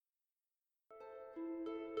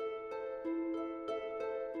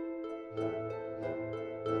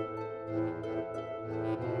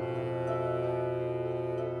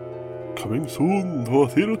Coming soon to a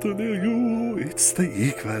theatre near you, it's the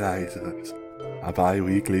Equelizers, a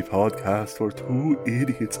bi-weekly podcast for two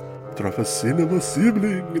idiots that have a cinema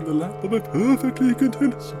sibling in the lap of a perfectly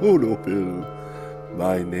content solo film.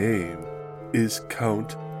 My name is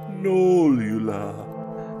Count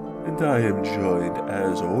Nolula, and I am joined,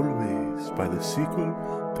 as always, by the sequel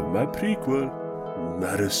to my prequel,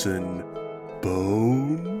 Madison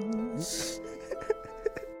Bones.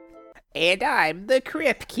 And I'm the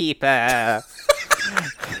Crypt Keeper,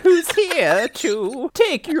 who's here to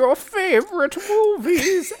take your favorite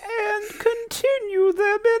movies and continue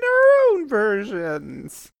them in our own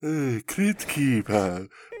versions. Crypt Keeper,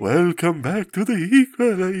 welcome back to the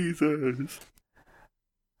Equelizers.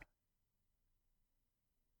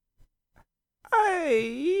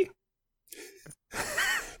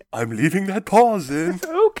 I'm leaving that pause in.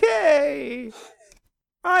 Okay.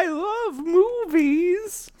 I love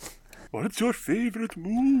movies. What's your favorite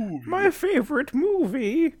movie? My favorite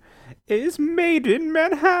movie is Made in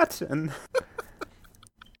Manhattan.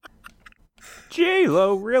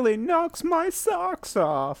 J-Lo really knocks my socks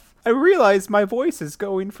off. I realize my voice is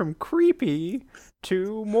going from creepy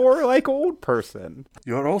to more like old person.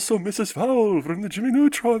 You're also Mrs. Fowl from the Jimmy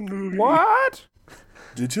Neutron movie. What?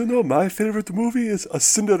 Did you know my favorite movie is A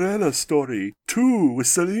Cinderella Story 2 with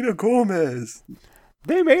Selena Gomez?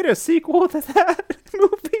 They made a sequel to that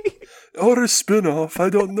movie? Or a spin-off, I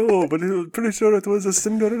don't know, but I'm pretty sure it was A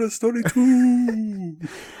Cinderella Story 2. That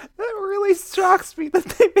really shocks me that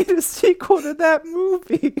they made a sequel to that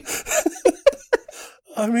movie.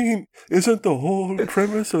 I mean, isn't the whole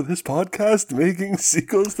premise of this podcast making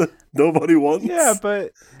sequels that nobody wants? Yeah,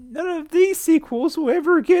 but none of these sequels will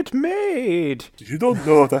ever get made. You don't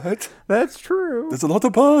know that. That's true. There's a lot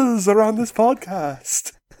of buzz around this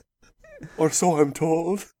podcast. Or so I'm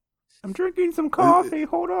told. I'm drinking some coffee,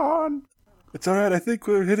 hold on. It's alright, I think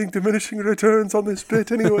we're hitting diminishing returns on this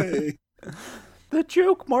bit anyway. The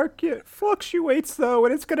joke market fluctuates, though,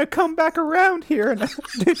 and it's going to come back around here in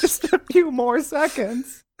just a few more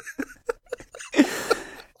seconds.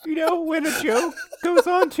 You know, when a joke goes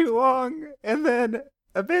on too long, and then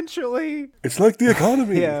eventually... It's like the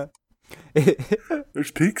economy. Yeah.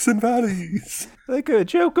 There's peaks and valleys. Like a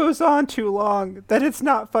joke goes on too long, that it's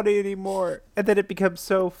not funny anymore, and then it becomes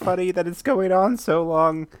so funny that it's going on so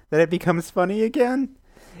long that it becomes funny again.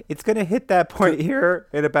 It's going to hit that point here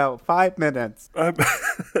in about 5 minutes. I'm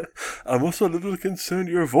also a little concerned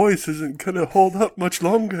your voice isn't going to hold up much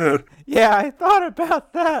longer. Yeah, I thought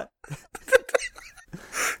about that.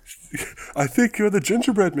 I think you're the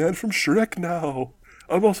gingerbread man from Shrek now.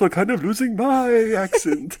 I'm also kind of losing my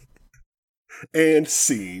accent. And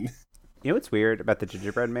scene. You know what's weird about the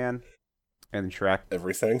gingerbread man and Shrek?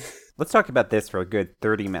 Everything. Let's talk about this for a good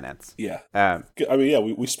 30 minutes. Yeah.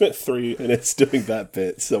 We spent 3 minutes doing that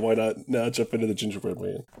bit, so why not now jump into the gingerbread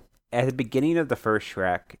man? At the beginning of the first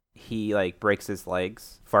Shrek, he, breaks his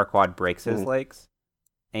legs. Farquaad breaks his legs.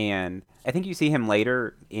 And I think you see him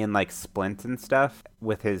later in, splints and stuff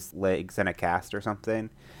with his legs in a cast or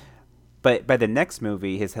something. But by the next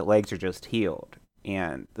movie, his legs are just healed.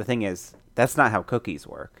 And the thing is, that's not how cookies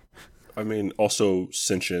work. I mean, also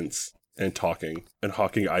sentience and talking and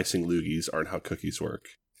hawking icing loogies aren't how cookies work.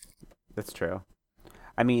 That's true.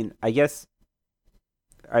 I mean, I guess...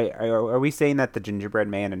 Are we saying that the gingerbread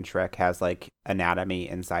man in Shrek has, anatomy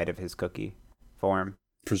inside of his cookie form?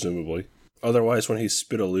 Presumably. Otherwise, when he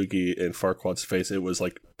spit a loogie in Farquaad's face, it was,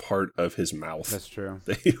 part of his mouth. That's true.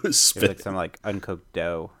 That he was spitting. There's, some, uncooked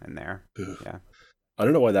dough in there. Ugh. Yeah. I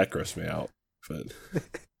don't know why that grossed me out, but...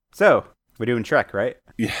 So, we're doing Shrek, right?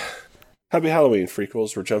 Yeah. Happy Halloween,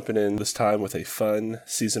 freakles. We're jumping in this time with a fun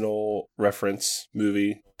seasonal reference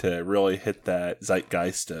movie to really hit that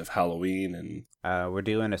zeitgeist of Halloween. And we're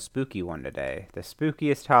doing a spooky one today. The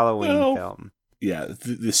spookiest Halloween film. Yeah,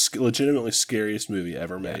 the legitimately scariest movie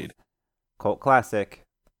ever made. Cult classic.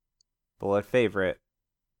 Beloved favorite.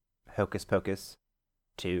 Hocus Pocus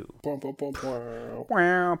 2. Womp,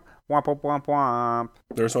 womp, womp, womp.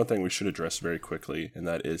 There's one thing we should address very quickly, and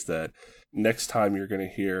that is that next time you're going to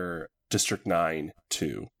hear District 9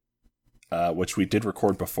 2, which we did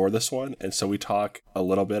record before this one, and so we talk a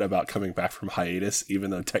little bit about coming back from hiatus,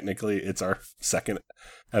 even though technically it's our second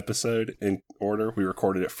episode in order. We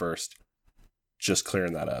recorded it first. Just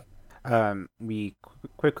clearing that up. We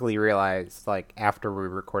quickly realized, after we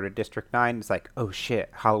recorded District 9, it's oh shit,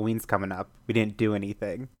 Halloween's coming up. We didn't do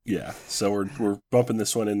anything. Yeah, so we're bumping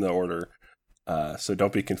this one in the order, so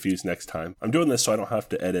don't be confused next time. I'm doing this so I don't have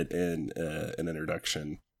to edit in an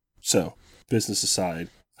introduction. So, business aside,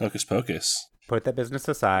 Hocus Pocus. Put that business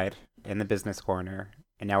aside, in the business corner,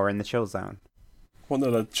 and now we're in the chill zone. Well, no,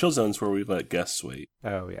 the chill zone's where we let guests wait.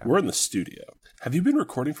 Oh, yeah. We're in the studio. Have you been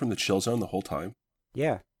recording from the chill zone the whole time?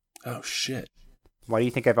 Yeah. Oh, shit. Why do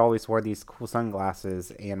you think I've always wore these cool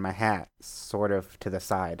sunglasses and my hat sort of to the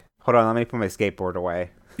side? Hold on, let me put my skateboard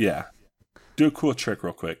away. Yeah. Do a cool trick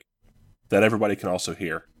real quick that everybody can also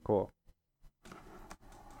hear. Cool.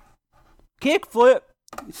 Kickflip!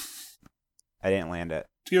 I didn't land it.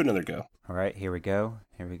 Give it another go. All right, here we go.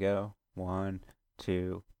 Here we go. 1,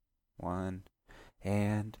 2, 1,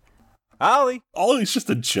 and ollie. Ollie's just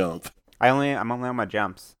a jump. I'm only on my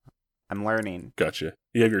jumps. I'm learning. Gotcha.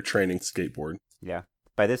 You have your training skateboard. Yeah.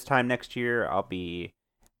 By this time next year, I'll be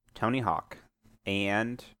Tony Hawk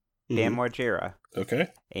and Dan Margera. Okay.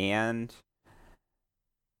 And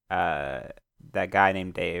that guy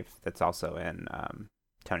named Dave that's also in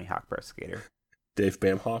Tony Hawk Pro Skater. Dave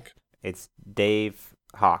Bamhawk? It's Dave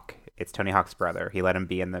Hawk. It's Tony Hawk's brother. He let him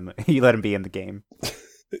be in the game.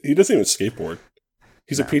 He doesn't even skateboard.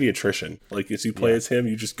 He's a pediatrician. Like, as you play as him,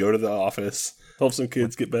 you just go to the office, help some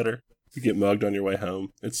kids get better. You get mugged on your way home.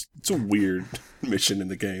 It's a weird mission in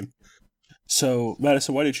the game. So,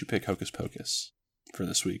 Madison, why did you pick Hocus Pocus for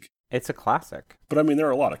this week? It's a classic. But, I mean, there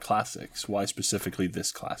are a lot of classics. Why specifically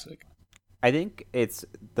this classic? I think it's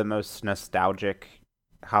the most nostalgic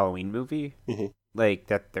Halloween movie like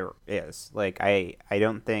that there is. Like, I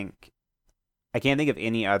can't think of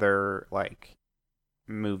any other, like,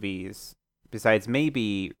 movies besides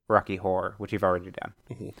maybe Rocky Horror, which you've already done.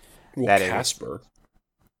 Well, that Casper.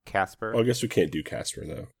 Casper? Well, I guess we can't do Casper,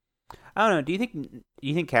 though. I don't know. Do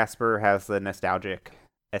you think Casper has the nostalgic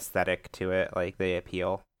aesthetic to it, like the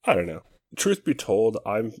appeal? I don't know. Truth be told,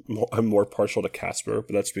 I'm more partial to Casper,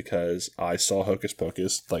 but that's because I saw Hocus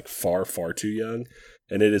Pocus like far, far too young,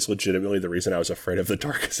 and it is legitimately the reason I was afraid of the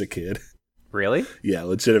dark as a kid. Really? Yeah,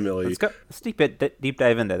 legitimately. Let's deep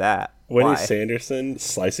dive into that. Winnie Why? Sanderson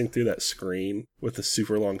slicing through that screen with a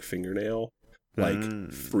super long fingernail,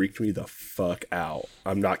 like, freaked me the fuck out.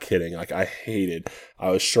 I'm not kidding. Like, I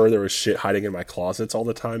was sure there was shit hiding in my closets all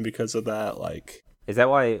the time because of that. Like, is that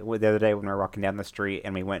why the other day when we were walking down the street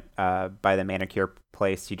and we went by the manicure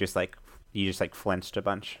place, you just flinched a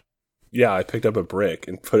bunch? Yeah, I picked up a brick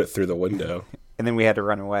and put it through the window. And then we had to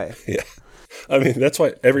run away. Yeah. I mean, that's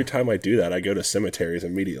why every time I do that, I go to cemeteries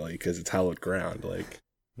immediately because it's hallowed ground. Like,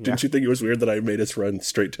 didn't you think it was weird that I made us run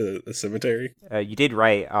straight to the cemetery? You did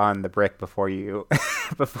write on the brick before you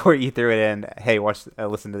threw it in. Hey, listen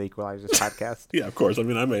to the Equelizers podcast. Yeah, of course. I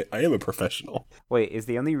mean, I am a professional. Wait, is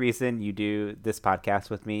the only reason you do this podcast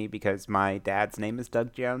with me because my dad's name is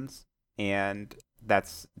Doug Jones, and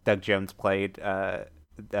that's Doug Jones played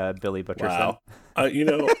Billy Butcherson.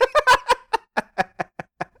 Wow.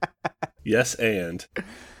 Yes, and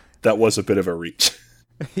that was a bit of a reach.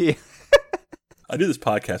 Yeah. I do this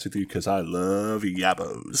podcast with you because I love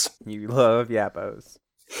yabos. You love yabos.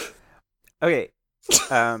 Okay.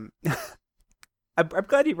 I'm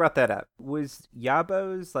glad you brought that up. Was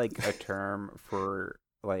yabos like a term for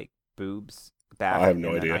like boobs back in the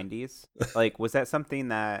 90s? Like, was that something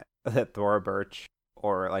that Thora Birch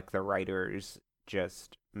or like the writers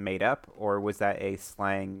just made up, or was that a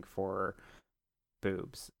slang for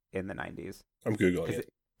boobs in the 90s? I'm Googling it.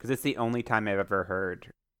 Because it's the only time I've ever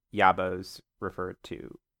heard yabos referred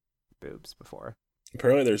to boobs before.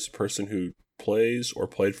 Apparently there's a person who plays or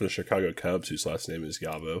played for the Chicago Cubs whose last name is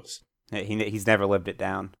Yabos. He's never lived it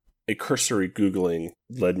down. A cursory Googling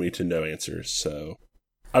led me to no answers, so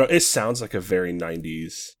it sounds like a very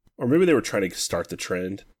 90s, or maybe they were trying to start the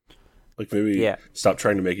trend. Like, maybe stop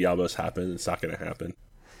trying to make Yabos happen. It's not going to happen.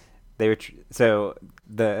 So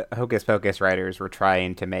the Hocus Pocus writers were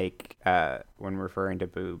trying to make, when referring to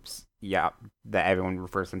boobs, that everyone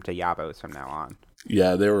refers them to yabos from now on.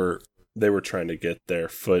 Yeah, they were trying to get their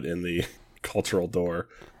foot in the cultural door,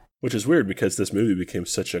 which is weird because this movie became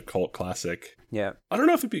such a cult classic. Yeah, I don't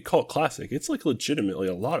know if it'd be a cult classic. It's like legitimately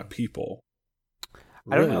a lot of people.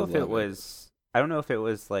 I don't know if it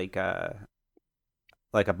was like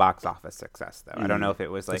a box office success, though. I don't know if it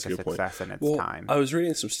was like a success in its time. I was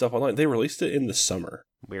reading some stuff online. They released it in the summer.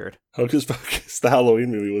 Weird. Hocus Pocus, the Halloween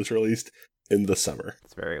movie, was released in the summer.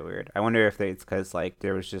 It's very weird. I wonder if it's because like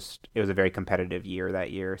it was a very competitive year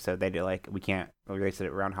that year, so they did like, we can't release it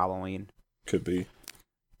around Halloween. Could be.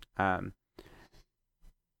 Can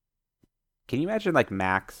you imagine like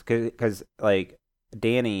Max? Because like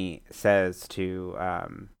Danny says to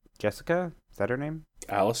Jessica, is that her name?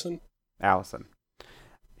 Allison.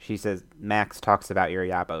 She says, Max talks about your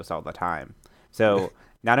yabos all the time. So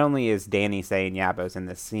not only is Danny saying yabos in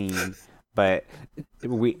this scene, but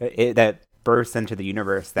that bursts into the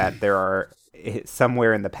universe that there are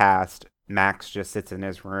somewhere in the past, Max just sits in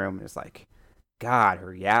his room and is like, God,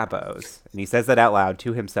 her yabos. And he says that out loud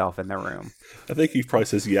to himself in the room. I think he probably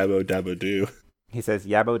says yabbo dabbo doo. He says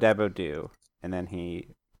yabbo dabbo doo, and then he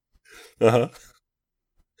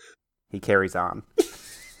carries on.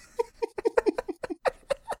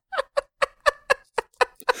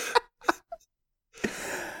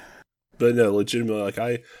 But no, legitimately,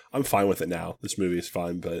 like I'm fine with it now. This movie is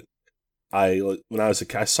fine, but when I was a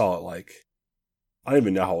kid, I saw it like I don't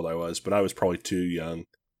even know how old I was, but I was probably too young,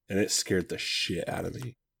 and it scared the shit out of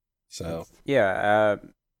me. So yeah,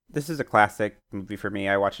 this is a classic movie for me.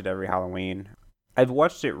 I watch it every Halloween. I've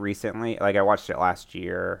watched it recently, like I watched it last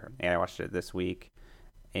year, and I watched it this week,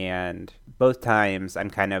 and both times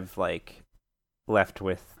I'm kind of like left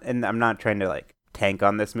with, and I'm not trying to like tank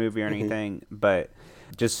on this movie or anything, but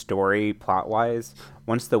just story plot wise,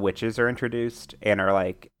 once the witches are introduced and are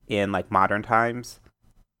like in like modern times,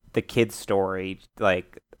 the kid's story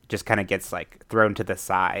like just kind of gets like thrown to the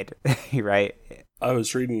side, right? I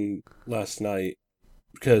was reading last night,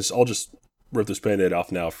 because I'll just rip this Band-Aid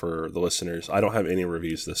off now for the listeners. I don't have any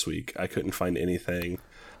reviews this week. I couldn't find anything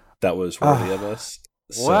that was worthy of us.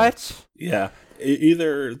 What? So, yeah.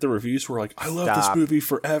 Either the reviews were like, I love this movie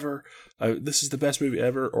forever. This is the best movie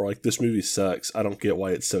ever. Or like, this movie sucks. I don't get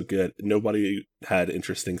why it's so good. Nobody had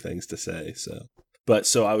interesting things to say.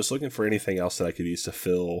 So I was looking for anything else that I could use to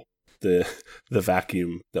fill the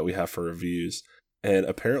vacuum that we have for reviews. And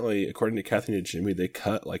apparently, according to Kathy and Jimmy, they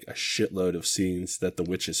cut like a shitload of scenes that the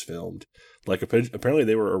witches filmed. Like apparently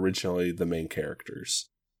they were originally the main characters.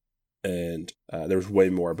 And there was way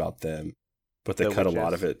more about them. But they cut a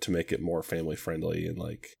lot of it to make it more family friendly and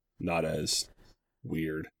like not as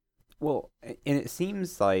weird. Well, and it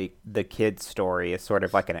seems like the kid's story is sort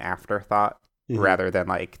of like an afterthought rather than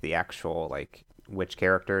like the actual like witch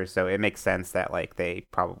characters. So it makes sense that like they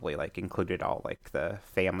probably like included all like the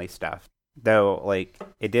family stuff. Though like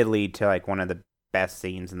it did lead to like one of the best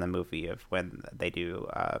scenes in the movie of when they do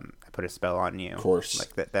I put a spell on you. Of course.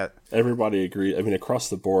 Like that everybody agreed. I mean, across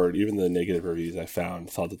the board, even the negative reviews I found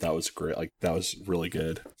thought that was great. Like that was really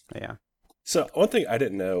good. Yeah. So one thing I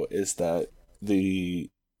didn't know is that the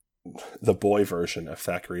boy version of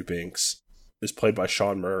Thackeray Binks is played by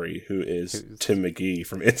Sean Murray, who is Tim McGee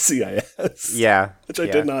from NCIS. Yeah. Which I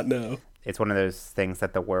did not know. It's one of those things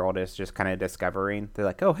that the world is just kind of discovering. They're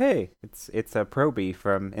like, oh, hey, it's a Proby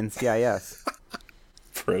from NCIS.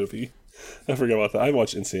 Proby. I forgot about that. I haven't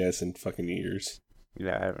watched NCIS in fucking years.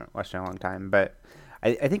 Yeah, I haven't watched it in a long time. But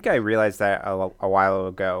I think I realized that a while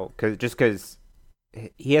ago, because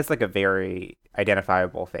he has like a very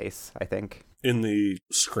identifiable face, I think. In the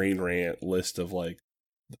Screen Rant list of like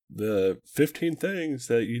the 15 things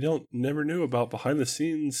that you never knew about behind the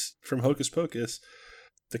scenes from Hocus Pocus,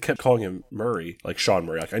 they kept calling him Murray, like Sean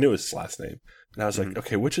Murray. Like I knew his last name, and I was like,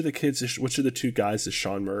 okay, which of the two guys is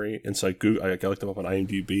Sean Murray? And so I looked them up on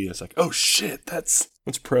IMDb, and it's like, oh shit, that's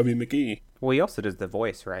Proby McGee. Well, he also does the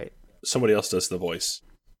voice, right? Somebody else does the voice.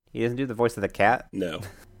 He doesn't do the voice of the cat? No.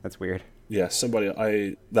 That's weird. Yeah,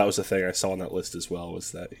 that was the thing I saw on that list as well,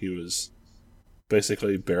 was that he was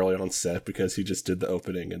basically barely on set because he just did the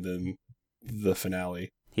opening and then the finale.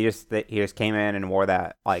 He just came in and wore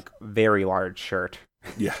that like very large shirt.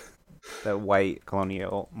 Yeah. The white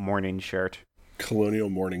colonial morning shirt. Colonial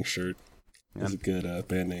morning shirt. That's a good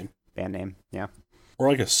band name. Band name, yeah. Or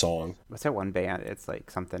like a song. What's that one band? It's like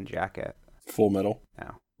something jacket. Full Metal?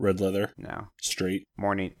 No. Red Leather? No. Straight?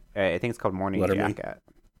 Morning. I think it's called Morning Letterman? Jacket.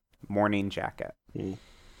 Morning Jacket.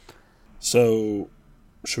 So,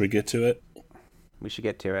 should we get to it? We should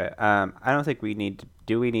get to it. I don't think we need to.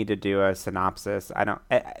 Do we need to do a synopsis? I don't.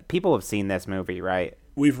 People have seen this movie, right?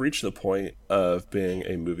 We've reached the point of being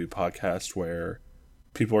a movie podcast where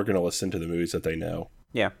people are going to listen to the movies that they know.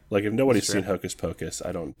 Yeah. Like, if nobody's seen Hocus Pocus,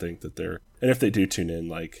 I don't think that they're... And if they do tune in,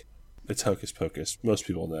 like, it's Hocus Pocus. Most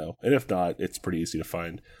people know. And if not, it's pretty easy to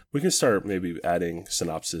find. We can start maybe adding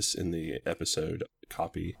synopsis in the episode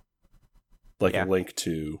copy. Like a link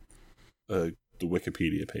to the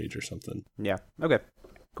Wikipedia page or something. Yeah. Okay.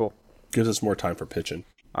 Cool. Gives us more time for pitching.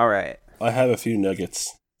 All right. I have a few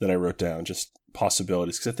nuggets that I wrote down, just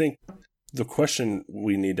possibilities. Because I think the question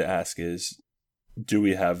we need to ask is, do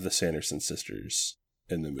we have the Sanderson sisters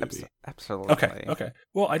in the movie? Absolutely. Okay.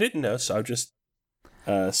 Well, I didn't know, so I've just...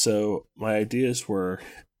 so my ideas were,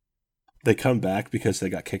 they come back because they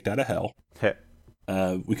got kicked out of hell.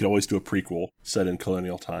 We could always do a prequel set in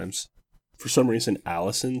colonial times. For some reason,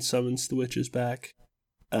 Allison summons the witches back.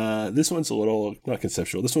 This one's a little, not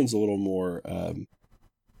conceptual, this one's a little more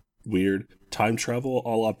weird. Time travel, a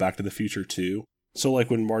la Back to the Future 2. So like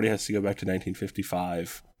when Marty has to go back to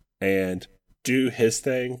 1955 and do his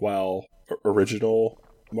thing while original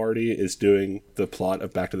Marty is doing the plot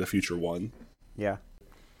of Back to the Future 1. Yeah.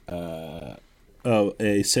 Oh,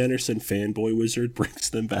 a Sanderson fanboy wizard brings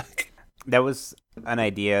them back. That was an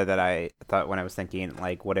idea that I thought when I was thinking,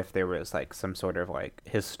 like, what if there was, like, some sort of, like,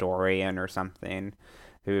 historian or something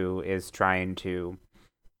who is trying to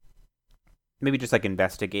maybe just, like,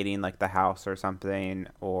 investigating, like, the house or something,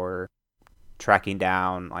 or tracking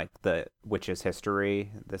down, like, the witch's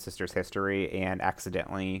history, the sister's history, and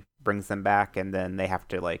accidentally brings them back, and then they have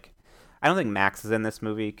to, like... I don't think Max is in this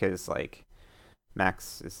movie, because, like,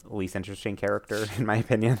 Max is the least interesting character, in my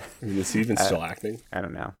opinion. I mean, is he even still acting? I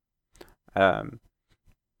don't know.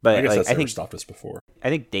 But I guess like, that's never stopped us before. I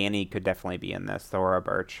think Danny could definitely be in this. Thora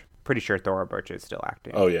Birch. Pretty sure Thora Birch is still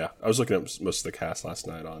acting. Oh, yeah. I was looking at most of the cast last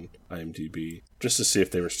night on IMDb just to see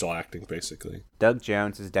if they were still acting, basically. Doug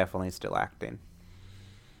Jones is definitely still acting.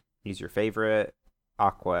 He's your favorite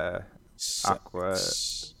aqua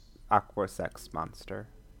sex monster.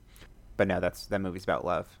 But no, that movie's about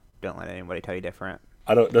love. Don't let anybody tell you different.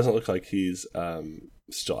 It doesn't look like he's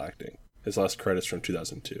still acting. His last credits from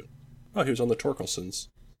 2002. Oh, he was on the Torkelsons.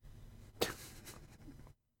 Is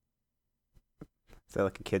that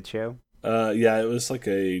like a kid show? Yeah, it was like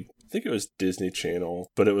I think it was Disney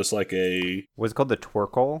Channel, but it was like Was it called the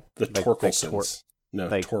Twerkle? The Torkelsons. No,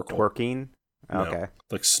 like Torkle. twerking? Okay. No,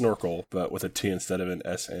 like snorkel, but with a T instead of an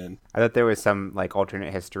SN. I thought there was some like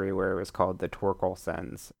alternate history where it was called the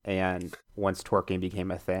Twerkelsons, and once twerking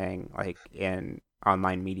became a thing, like in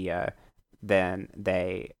online media, then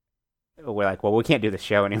they were like, well, we can't do the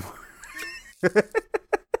show anymore.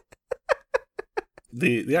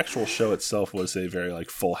 The actual show itself was a very like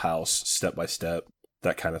Full House, step by step,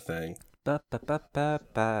 that kind of thing.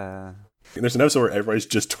 And there's an episode where everybody's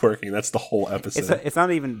just twerking. That's the whole episode. It's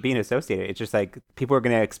not even being associated. It's just like people are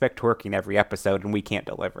going to expect twerking every episode, and we can't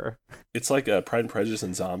deliver. It's like Pride and Prejudice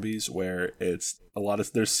and Zombies, where it's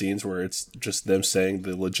there's scenes where it's just them saying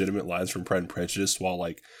the legitimate lines from Pride and Prejudice while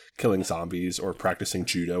like killing zombies or practicing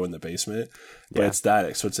judo in the basement. But it's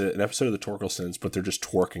that. So it's an episode of the Torkelsons, but they're just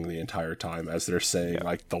twerking the entire time as they're saying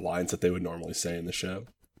like the lines that they would normally say in the show.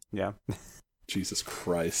 Yeah. Jesus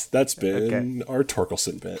Christ. That's been our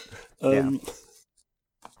Torkelson bit.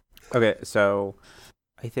 Okay, so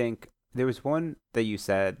I think there was one that you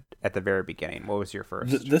said at the very beginning. What was your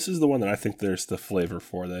first? This is the one that I think there's the flavor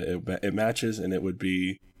for, that it matches, and it would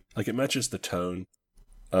be like it matches the tone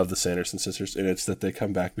of the Sanderson sisters, and it's that they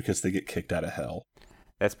come back because they get kicked out of hell.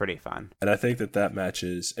 That's pretty fun. And I think that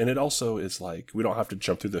matches, and it also is like we don't have to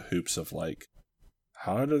jump through the hoops of like,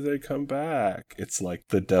 how do they come back? It's like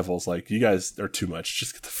the devil's like, you guys are too much.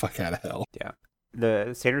 Just get the fuck out of hell. Yeah.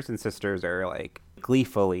 The Sanderson sisters are like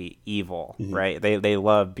gleefully evil, right? They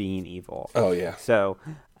love being evil. Oh, yeah. So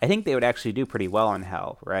I think they would actually do pretty well in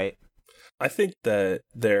hell, right? I think that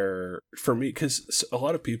for me, because a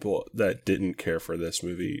lot of people that didn't care for this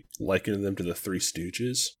movie likened them to the Three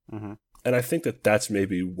Stooges. Mm-hmm. And I think that's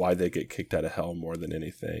maybe why they get kicked out of hell more than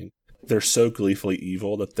anything. They're so gleefully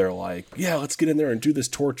evil that they're like, yeah, let's get in there and do this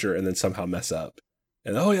torture, and then somehow mess up.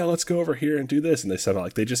 And oh yeah, let's go over here and do this. And they somehow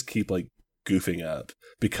they just keep like goofing up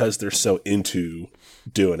because they're so into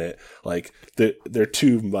doing it. Like they're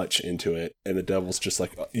too much into it, and the devil's just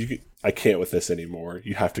like, I can't with this anymore.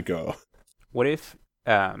 You have to go. What if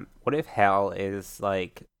hell is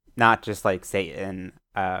like not just like Satan,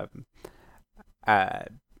 like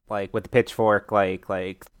with the pitchfork, like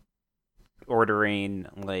ordering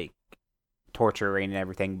like torturing and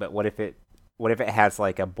everything, but what if it has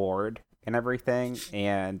like a board and everything,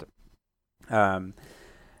 and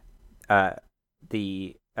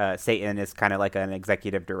the Satan is kind of like an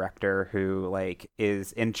executive director who like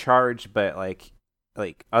is in charge, but like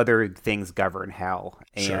other things govern hell.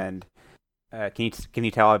 Sure. And can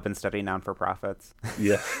you tell I've been studying non-for-profits?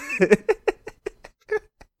 Yeah.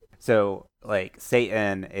 So like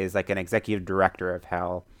Satan is like an executive director of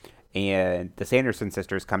hell, and the Sanderson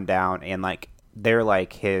sisters come down, and like they're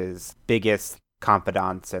like his biggest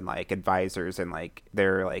confidants and like advisors, and like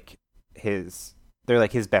they're like his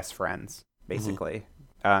best friends basically.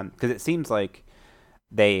 Because it seems like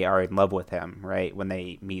they are in love with him, right? When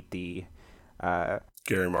they meet the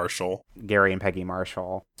Gary and Peggy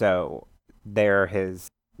Marshall. So they're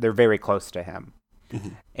very close to him. Mm-hmm.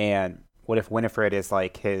 And what if Winifred is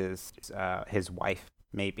like his wife,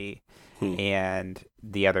 maybe? And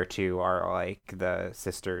the other two are like the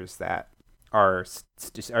sisters that are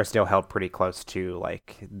still held pretty close to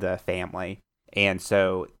like the family. And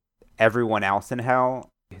so everyone else in hell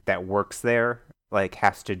that works there like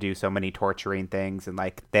has to do so many torturing things, and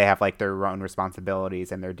like they have like their own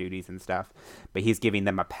responsibilities and their duties and stuff, but he's giving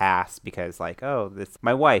them a pass because like, oh, this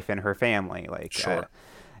my wife and her family, like, sure.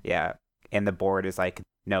 Yeah. And the board is like,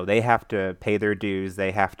 no, they have to pay their dues.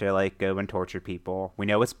 They have to like go and torture people. We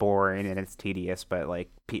know it's boring and it's tedious, but like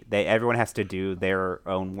everyone has to do their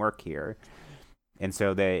own work here. And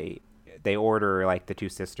so they order like the two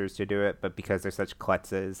sisters to do it, but because they're such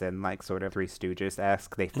klutzes and like sort of Three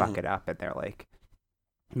Stooges-esque, they fuck it up, and they're like,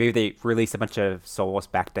 maybe they release a bunch of souls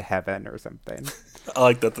back to heaven or something. I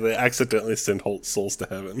like that they accidentally send souls to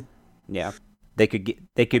heaven. Yeah, they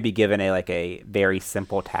could be given a very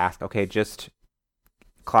simple task. Okay, just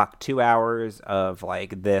clock 2 hours of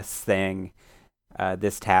like this thing,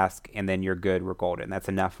 this task, and then you're good. We're golden. That's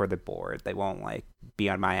enough for the board. They won't like be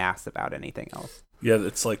on my ass about anything else. Yeah,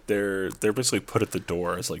 it's like they're basically put at the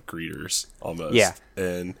door as like greeters almost. Yeah,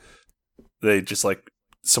 and they just like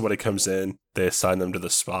somebody comes in, they assign them to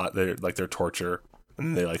the spot. They're like their torture,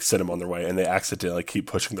 and they like send them on their way, and they accidentally keep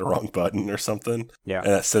pushing the wrong button or something. Yeah,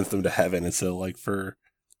 and that sends them to heaven. And so like for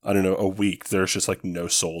I don't know a week, there's just like no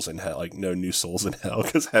souls in hell, like no new souls in hell,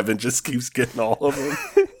 because heaven just keeps getting all of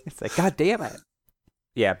them. It's like, God damn it.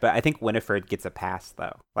 Yeah, but I think Winifred gets a pass,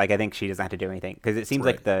 though. Like, I think she doesn't have to do anything. Because it seems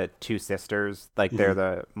like the two sisters, like, they're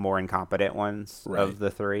the more incompetent ones of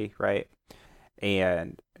the three, right?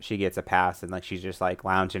 And she gets a pass, and, like, she's just, like,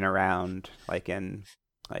 lounging around, like, in,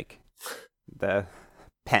 like, the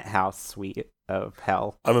penthouse suite of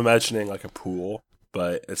hell. I'm imagining, like, a pool,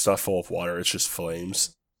 but it's not full of water. It's just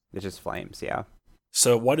flames. It's just flames, yeah.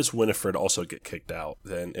 So why does Winifred also get kicked out,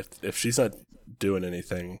 then? If she's not doing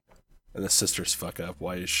anything... And the sisters fuck up.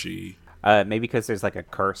 Why is she? Maybe because there's like a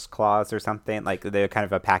curse clause or something. Like they're kind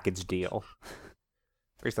of a package deal,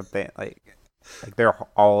 or something. Like they're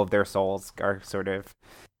all of their souls are sort of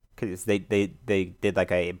because they did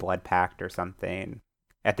like a blood pact or something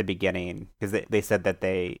at the beginning because they said that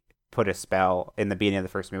they put a spell in the beginning of the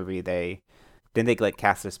first movie. They like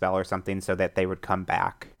cast a spell or something so that they would come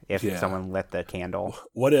back if someone lit the candle.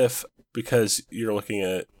 What if because you're looking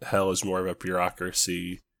at hell as more of a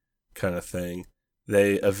bureaucracy kind of thing,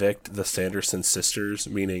 they evict the Sanderson sisters,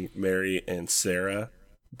 meaning Mary and Sarah,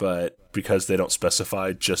 but because they don't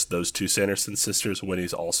specify just those two Sanderson sisters,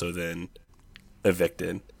 Winnie's also then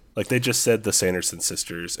evicted. Like they just said the Sanderson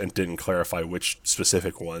sisters and didn't clarify which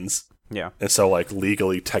specific ones. Yeah. And so like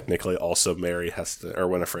legally, technically also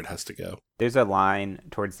Winifred has to go. There's a line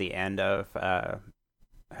towards the end of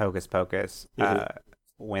Hocus Pocus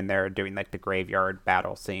when they're doing like the graveyard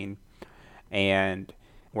battle scene and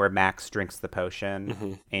where Max drinks the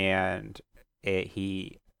potion and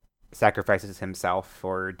he sacrifices himself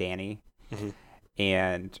for Danny.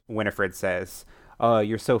 And Winifred says, "Oh,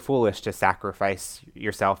 you're so foolish to sacrifice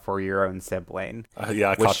yourself for your own sibling."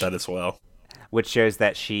 I caught that as well. Which shows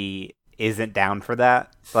that she isn't down for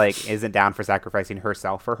that, like isn't down for sacrificing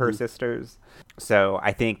herself for her sisters. So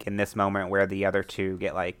I think in this moment where the other two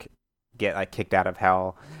get kicked out of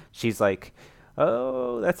hell, she's like,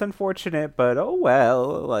 "Oh, that's unfortunate, but oh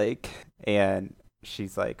well," like, and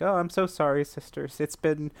she's like, "Oh, I'm so sorry, sisters. It's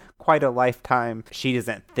been quite a lifetime." She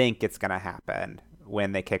doesn't think it's gonna happen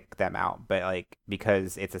when they kick them out, but like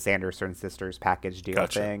because it's a Sanderson sisters package deal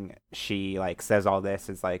thing, she like says all this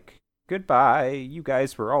is like, "Goodbye, you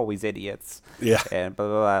guys were always idiots." Yeah, and blah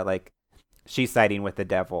blah blah. Like she's siding with the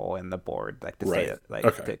devil and the board, like to say that,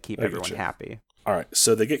 like to keep everyone happy. All right,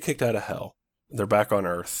 so they get kicked out of hell. They're back on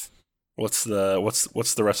Earth. What's the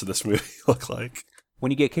rest of this movie look like?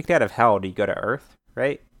 When you get kicked out of hell, do you go to Earth,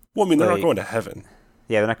 right? Well, I mean, they're not going to heaven.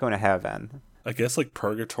 Yeah, they're not going to heaven. I guess like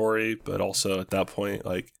purgatory, but also at that point,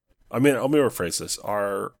 like, I mean, let me rephrase this: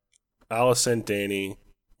 are Allison, Danny,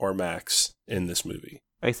 or Max in this movie?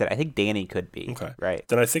 Like I said, I think Danny could be. Okay, right.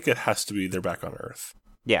 Then I think it has to be they're back on Earth.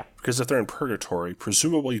 Yeah, because if they're in purgatory,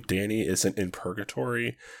 presumably Danny isn't in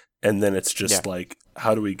purgatory. And then it's just like,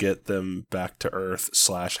 how do we get them back to Earth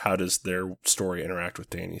 / how does their story interact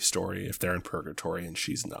with Danny's story if they're in purgatory and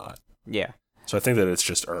she's not? Yeah. So I think that it's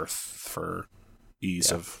just Earth for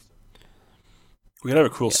ease of... We could have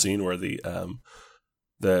a cool scene where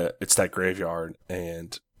it's that graveyard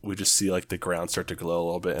and we just see like the ground start to glow a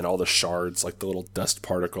little bit and all the shards, like the little dust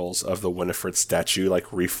particles of the Winifred statue,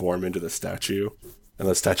 like reform into the statue. And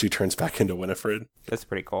the statue turns back into Winifred. That's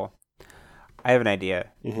pretty cool. I have an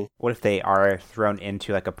idea. What if they are thrown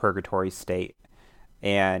into like a purgatory state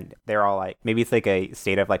and they're all like, maybe it's like a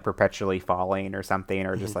state of like perpetually falling or something,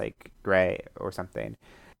 or just like gray or something.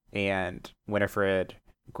 And Winifred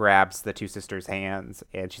grabs the two sisters' hands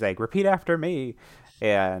and she's like, "Repeat after me."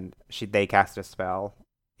 And they cast a spell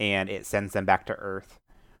and it sends them back to Earth.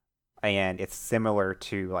 And it's similar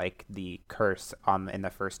to like the curse in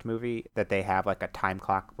the first movie, that they have like a time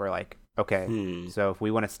clock where like, okay, so if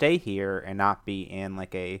we want to stay here and not be in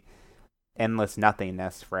like a endless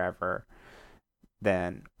nothingness forever,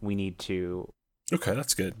 then we need to Okay,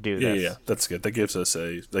 that's good. do Yeah, this. yeah, that's good. That gives us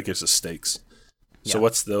stakes. So Yeah.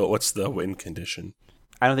 what's the win condition?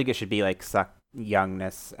 I don't think it should be like suck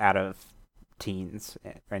youngness out of teens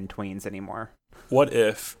and tweens anymore. What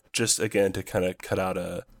if, just again to kind of cut out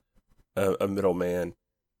a middleman,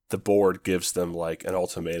 the board gives them like an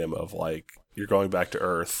ultimatum of like, you're going back to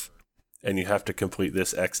Earth and you have to complete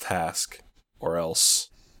this X task or else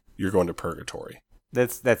you're going to purgatory.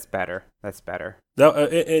 That's better. That's better. Now,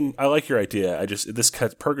 and I like your idea.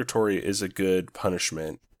 Purgatory is a good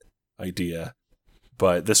punishment idea,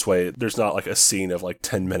 but this way there's not like a scene of like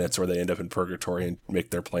 10 minutes where they end up in purgatory and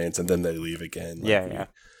make their plans and then they leave again. Like Yeah.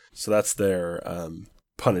 So that's their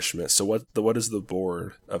punishment. So what does the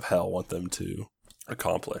board of hell want them to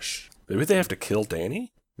accomplish? Maybe they have to kill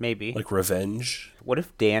Danny? Maybe. Like revenge? What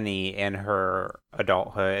if Danny in her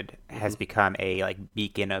adulthood has become a like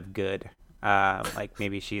beacon of good? Like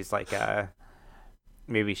maybe she's like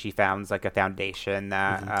maybe she founds like a foundation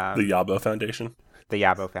that The Yabo Foundation? The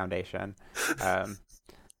Yabo Foundation.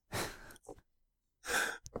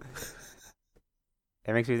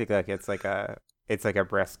 It makes me think like it's like a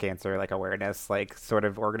breast cancer like awareness like sort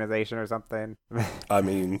of organization or something. I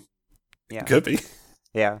mean, Yeah. could be.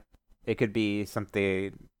 Yeah. It could be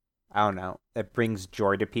something, I don't know, that brings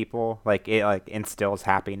joy to people. Like it like instills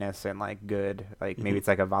happiness and like good. Like maybe it's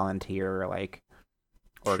like a volunteer like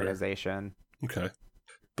organization. Sure. Okay.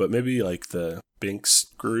 But maybe like the Binks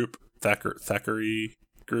group, Thackeray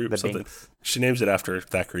group, The something. Binks. She names it after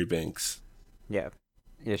Thackeray Binks. Yeah.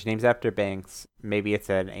 Yeah, she names after Banks. Maybe it's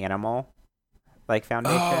an animal like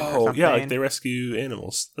foundation or something. Yeah, like they rescue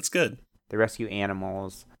animals. That's good. They rescue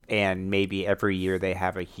animals, and maybe every year they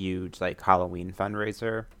have a huge like Halloween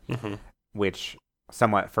fundraiser, which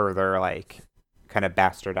somewhat further like kind of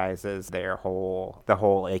bastardizes the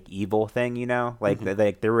whole like evil thing, you know? Like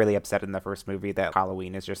they're really upset in the first movie that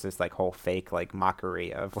Halloween is just this like whole fake like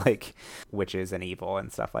mockery of like witches and evil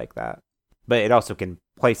and stuff like that. But it also can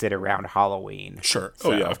place it around Halloween. Sure.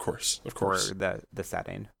 So, yeah, of course. for the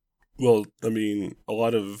setting. Well, I mean, a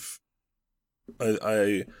lot of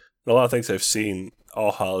things I've seen,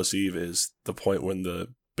 All Hallows Eve is the point when the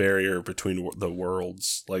barrier between the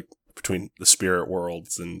worlds, like between the spirit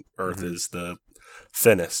worlds and Earth, is the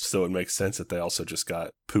thinnest. So it makes sense that they also just got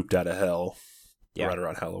pooped out of hell right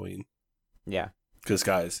around Halloween. Yeah. Because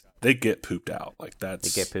guys, they get pooped out. Like They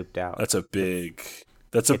get pooped out. That's a big.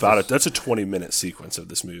 That's a 20-minute sequence of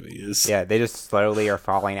this movie. Yeah, they just slowly are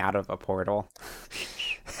falling out of a portal.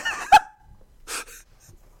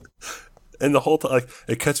 And the whole time, like,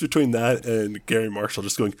 it cuts between that and Gary Marshall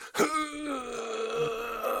just going,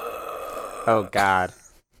 Oh, God.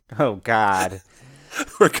 Oh, God.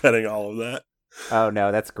 We're cutting all of that. Oh,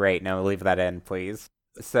 no, that's great. No, leave that in, please.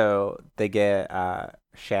 So they get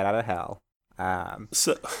shat out of hell.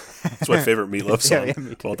 So, it's my favorite Meatloaf song. Yeah,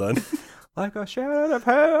 me too. Well done. Like a shat out of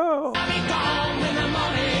hell.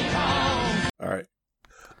 All right.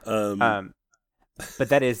 But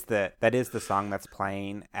that is the song that's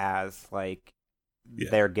playing as like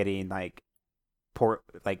they're getting like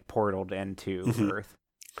portaled into Earth.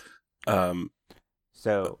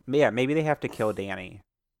 So yeah, maybe they have to kill Danny.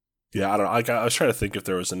 Yeah, I don't know. I was trying to think if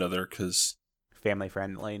there was another, because Family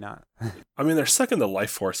friendly, not. I mean, they're sucking the life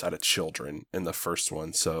force out of children in the first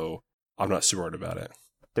one, so I'm not super worried about it.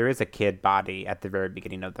 There is a kid body at the very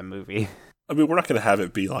beginning of the movie. I mean, we're not going to have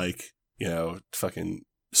it be like, fucking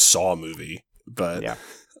Saw movie, but Yeah.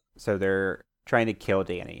 So they're trying to kill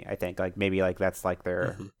Danny, I think. Like maybe like that's like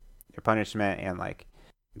their punishment and like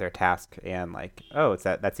their task, and like, oh, it's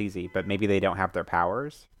that's easy, but maybe they don't have their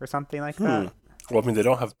powers or something like that. Well, I mean, they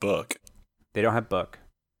don't have Book. They don't have Book.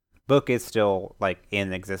 Book is still like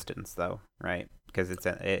in existence though, right? Because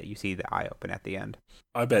you see the eye open at the end.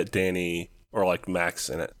 I bet Danny or like Max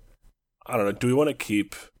in it. I don't know. Do we want to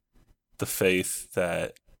keep the faith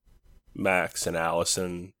that Max and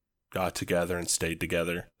Allison got together and stayed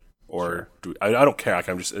together, or I don't care. Like,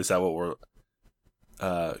 is that what we're?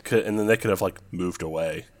 And then they could have like moved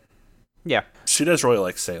away. Yeah, she does really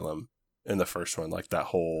like Salem in the first one, like that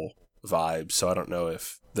whole vibe. So I don't know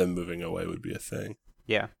if them moving away would be a thing.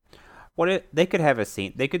 Yeah. They could have a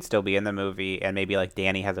scene. They could still be in the movie, and maybe like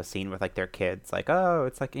Danny has a scene with like their kids, like, oh,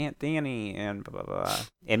 it's like Aunt Danny and blah blah blah,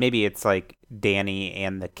 and maybe it's like Danny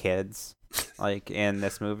and the kids, like in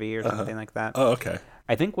this movie or something like that. Oh, okay.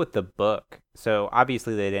 I think with the book, so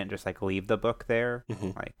obviously they didn't just like leave the book there,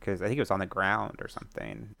 like because I think it was on the ground or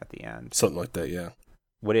something at the end. Something like that, yeah.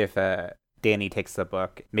 What if Danny takes the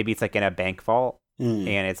book? Maybe it's like in a bank vault, and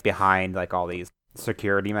it's behind like all these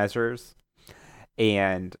security measures,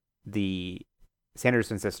 and the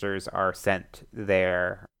Sanderson sisters are sent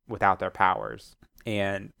there without their powers,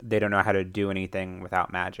 and they don't know how to do anything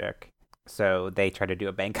without magic. So they try to do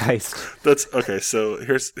a bank heist. That's okay. So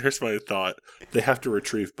here's my thought. They have to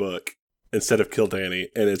retrieve Book instead of kill Danny,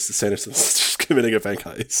 and it's the Sandersons just committing a bank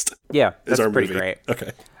heist. Yeah, that's our pretty movie. great.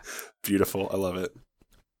 Okay, beautiful. I love it.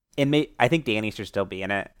 And I think Danny should still be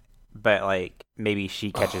in it, but like maybe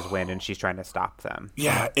she catches wind and she's trying to stop them.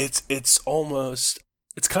 Yeah, it's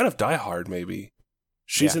kind of Die Hard. Maybe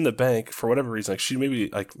she's in the bank for whatever reason.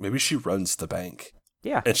 Maybe she runs the bank.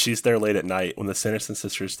 Yeah. And she's there late at night when the Sanderson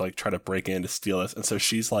sisters like try to break in to steal us. And so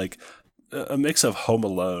she's like a mix of Home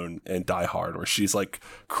Alone and Die Hard, where she's like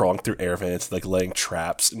crawling through air vents, like laying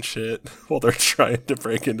traps and shit while they're trying to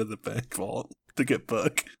break into the bank vault to get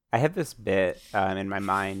Book. I have this bit in my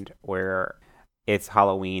mind where it's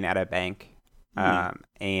Halloween at a bank,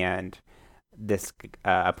 and this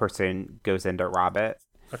a person goes in to rob it.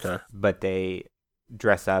 Okay. But they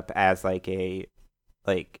dress up as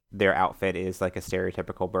their outfit is like a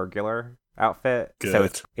stereotypical burglar outfit. Good.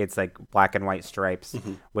 So it's like black and white stripes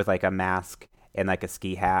with like a mask and like a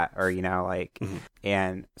ski hat, or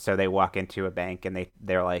and so they walk into a bank and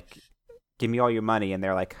they're like, give me all your money, and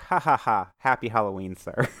they're like, ha ha ha, happy Halloween,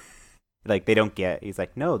 sir. Like they don't get, he's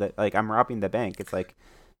like, no, that like I'm robbing the bank. It's like,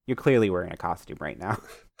 you're clearly wearing a costume right now.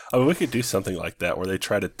 I mean, we could do something like that where they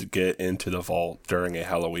try to get into the vault during a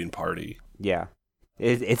Halloween party. Yeah.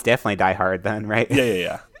 It's definitely Die Hard then, right?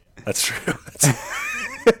 Yeah. That's true.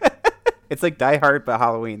 It's like Die Hard but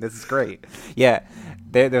Halloween. This is great. Yeah,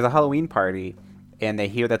 there's a Halloween party, and they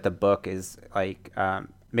hear that the book is like,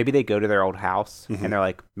 maybe they go to their old house, and they're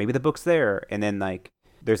like, maybe the book's there, and then like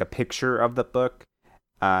there's a picture of the book,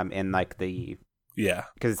 in like the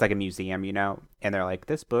because it's like a museum, and they're like,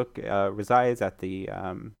 this book resides at the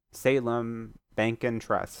Salem Bank and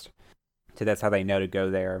Trust, so that's how they know to go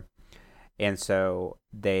there. And so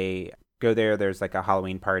they go there, there's like a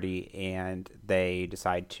Halloween party, and they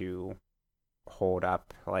decide to hold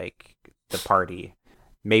up like the party.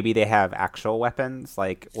 Maybe they have actual weapons.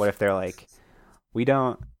 Like, what if they're like, we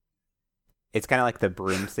don't... It's kind of like the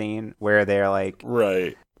broom scene where they're like...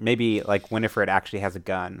 Right. Maybe like Winifred actually has a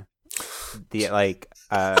gun.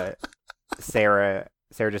 Sarah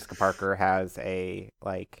Jessica Parker has a,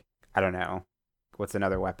 like, I don't know, what's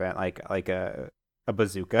another weapon? Like a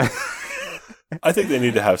bazooka. I think they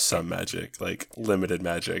need to have some magic, like limited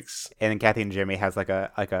magics. And then Kathy and Jimmy has like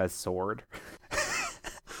a sword.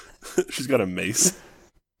 She's got a mace.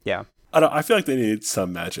 Yeah. I feel like they need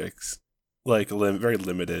some magics, like very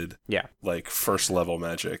limited. Yeah. Like first level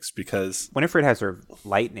magics, because Winifred has her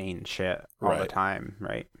lightning shit all the time,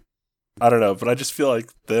 right? I don't know, but I just feel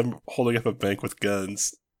like them holding up a bank with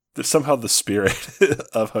guns, somehow the spirit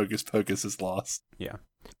of Hocus Pocus is lost. Yeah.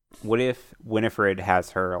 What if Winifred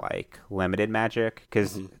has her like limited magic?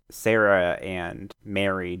 Because Sarah and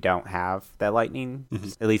Mary don't have that lightning.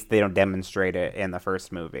 At least they don't demonstrate it in the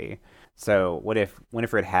first movie. So what if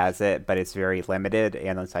Winifred has it, but it's very limited,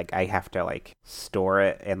 and it's like I have to like store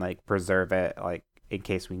it and like preserve it like in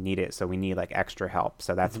case we need it. So we need like extra help.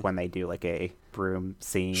 So that's when they do like a broom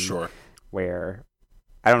scene. Sure. Where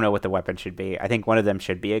I don't know what the weapon should be. I think one of them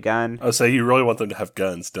should be a gun. Oh, so you really want them to have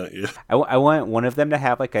guns, don't you? I want one of them to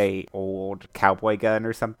have like a old cowboy gun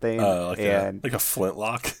or something. Like a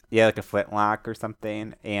flintlock. Yeah, like a flintlock or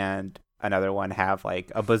something. And another one have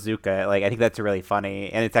like a bazooka. Like I think that's really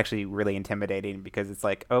funny, and it's actually really intimidating because it's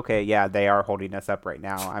like, okay, yeah, they are holding us up right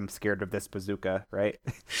now. I'm scared of this bazooka, right?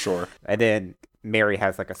 Sure. And then Mary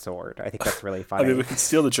has like a sword. I think that's really funny. I mean, we could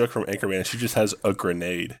steal the joke from Anchorman. She just has a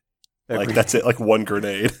grenade. That's it, like one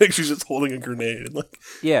grenade. She's just holding a grenade. And like,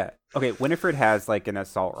 yeah. Okay. Winifred has like an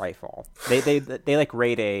assault rifle. They like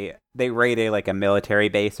raid a like a military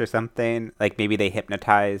base or something. Like maybe they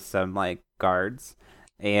hypnotize some like guards,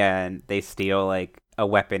 and they steal like a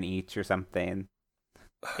weapon each or something.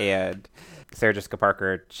 And Sarah Jessica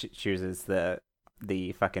Parker chooses the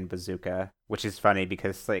fucking bazooka, which is funny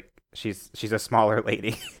because like she's a smaller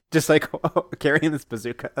lady, just like carrying this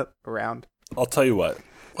bazooka around. I'll tell you what.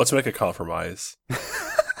 Let's make a compromise.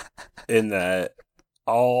 In that,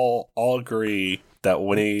 I'll agree that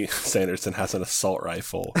Winnie Sanderson has an assault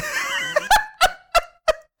rifle.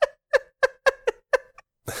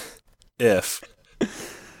 If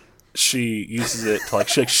she uses it to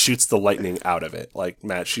she shoots the lightning out of it,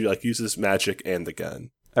 she uses magic and the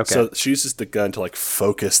gun. Okay. So she uses the gun to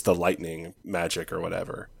focus the lightning magic or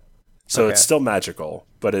whatever. So it's still magical,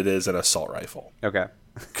 but it is an assault rifle. Okay.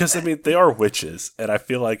 Because, I mean, they are witches, and I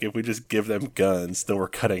feel like if we just give them guns, then we're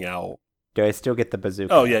cutting out. Do I still get the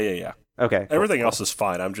bazooka? Oh, yeah. Okay. Cool, Everything else is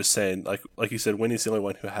fine. I'm just saying, like you said, Winnie's the only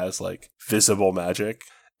one who has, visible magic,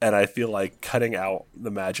 And I feel like cutting out the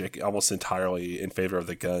magic almost entirely in favor of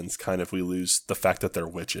the guns, kind of we lose the fact that they're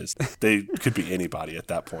witches. They could be anybody at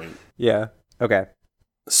that point. Yeah. Okay.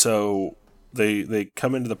 So they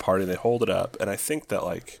come into the party and they hold it up, and I think that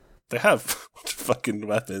like they have fucking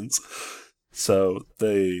weapons. So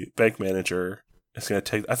the bank manager is going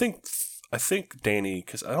to take. I think Danny,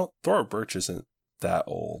 because Thora Birch isn't that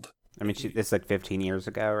old. I mean, it's like 15 years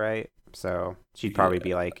ago, right? So she'd probably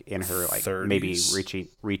be like in her like 30s. Maybe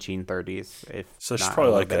reaching 30s. If so, she's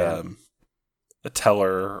probably like a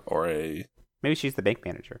teller or a. Maybe she's the bank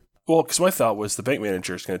manager. Well, because my thought was the bank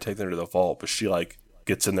manager is going to take them to the vault, but she like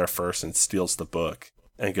gets in there first and steals the book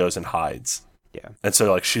and goes and hides. Yeah. And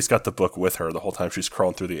so like she's got the book with her the whole time she's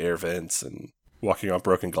crawling through the air vents and walking on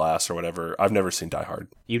broken glass or whatever. I've never seen Die Hard.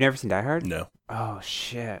 You've never seen Die Hard? No. Oh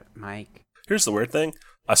shit, Mike. Here's the weird thing.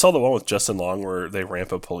 I saw the one with Justin Long where they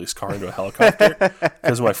ramp a police car into a helicopter.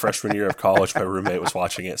 Because my freshman year of college, my roommate was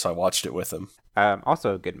watching it, so I watched it with him.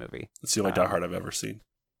 Also a good movie. It's the only Die Hard I've ever seen.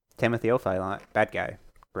 Timothy Olyphant, bad guy,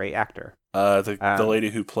 great actor. The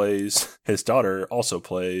lady who plays his daughter also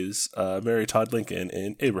plays Mary Todd Lincoln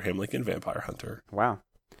in Abraham Lincoln Vampire Hunter. Wow.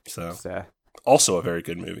 So also a very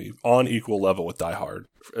good movie, on equal level with Die Hard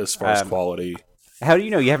as far as quality. How do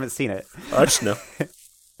you know you haven't seen it? I just know.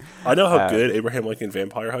 I know how good Abraham Lincoln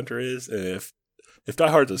Vampire Hunter is, and if Die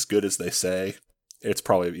Hard's as good as they say, it's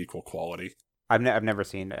probably of equal quality. I've never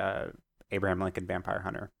seen Abraham Lincoln Vampire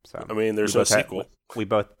Hunter, so I mean, there's no sequel. We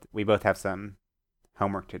both have some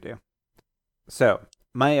homework to do. So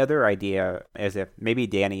my other idea is if maybe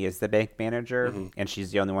Danny is the bank manager, and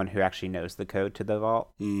she's the only one who actually knows the code to the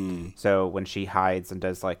vault. So when she hides and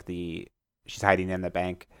does like she's hiding in the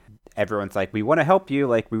bank, everyone's like, we want to help you.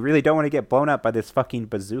 Like, we really don't want to get blown up by this fucking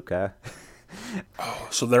bazooka. Oh,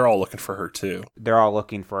 so they're all looking for her too. They're all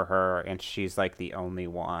looking for her, and she's like the only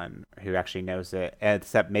one who actually knows it.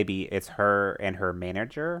 Except maybe it's her and her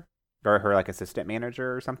manager, or her like assistant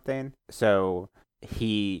manager or something. So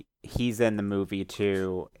he's in the movie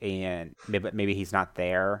too, and maybe he's not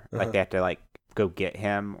there. Like they have to like go get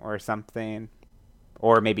him or something.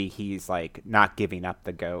 Or maybe he's like not giving up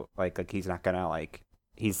the goat. Like he's not gonna like.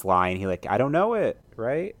 He's lying. He like, I don't know it,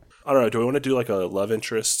 right? I don't know. Do we want to do like a love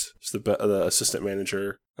interest, the assistant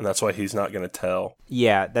manager, and that's why he's not going to tell?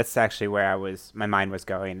 Yeah, that's actually where my mind was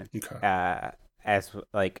going. Okay. As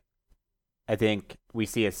like, I think we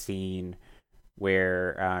see a scene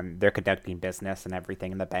where they're conducting business and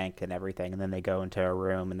everything in the bank and everything, and then they go into a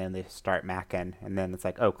room and then they start macking, and then it's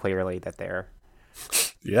like, oh, clearly that they're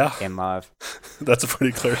in love. That's a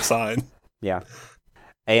pretty clear sign. Yeah,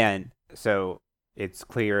 and so. It's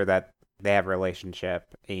clear that they have a relationship,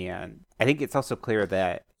 and I think it's also clear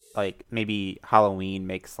that like maybe Halloween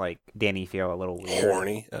makes like Danny feel a little weird.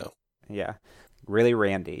 Horny. Oh. Yeah. Really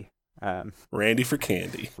randy. Randy for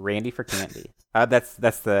candy. Randy for candy. That's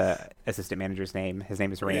the assistant manager's name. His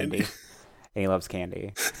name is Randy. And he loves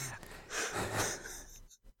candy.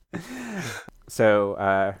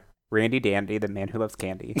 So Randy Dandy, the man who loves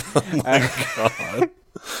candy. Oh my god.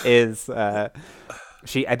 Is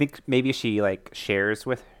I think maybe she like shares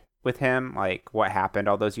with him like what happened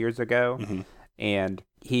all those years ago, and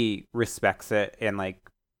he respects it and like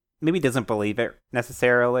maybe doesn't believe it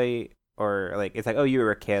necessarily, or like it's like, oh, you were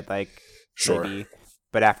a kid, like sure. Maybe.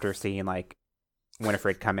 But after seeing like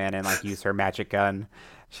Winifred come in and like use her magic gun,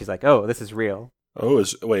 she's like, oh, this is real. Oh,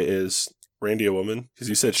 is Randy a woman? Because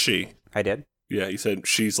you said she. I did. Yeah, you said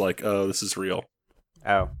she's like, oh, this is real.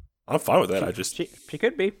 Oh, I'm fine with that. She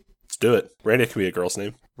could be. Let's do it. Randy can be a girl's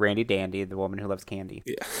name. Randy Dandy, the woman who loves candy.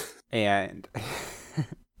 Yeah. And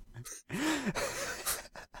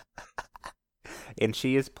and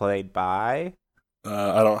she is played by...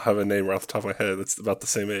 I don't have a name right off the top of my head. That's about the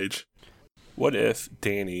same age. What if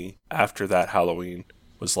Danny, after that Halloween,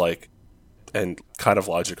 was like, and kind of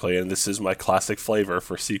logically, and this is my classic flavor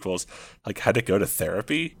for sequels, like had to go to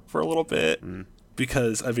therapy for a little bit?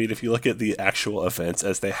 Because, I mean, if you look at the actual events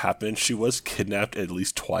as they happened, she was kidnapped at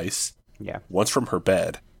least twice. Yeah. Once from her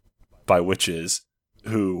bed by witches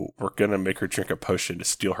who were going to make her drink a potion to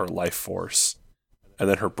steal her life force. And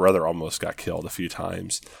then her brother almost got killed a few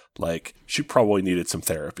times. Like, she probably needed some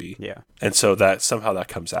therapy. Yeah. And so somehow that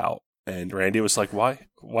comes out. And Randy was like, why'd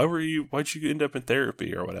you end up in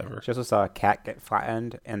therapy or whatever? She also saw a cat get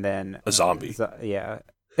flattened and then... A zombie. Yeah.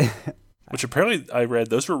 Which apparently I read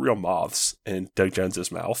those were real moths in Doug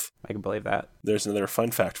Jones's mouth. I can believe that. There's another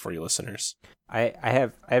fun fact for you listeners. I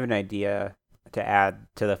have an idea to add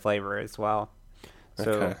to the flavor as well.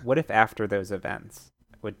 So Okay. What if after those events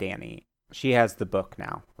with Danny, she has the book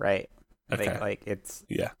now, right? Okay. Like it's...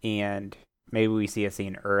 Yeah. And maybe we see a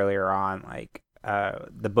scene earlier on, like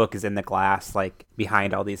the book is in the glass, like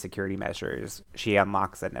behind all these security measures. She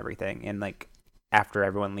unlocks it and everything, and like after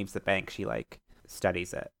everyone leaves the bank, she like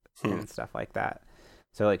studies it and stuff like that.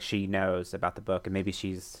 So like she knows about the book, and maybe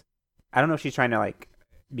I don't know if she's trying to like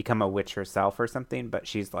become a witch herself or something, but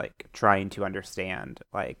she's like trying to understand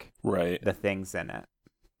like the things in it.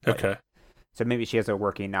 Like, okay. So maybe she has a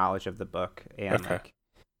working knowledge of the book, and like.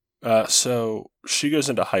 So she goes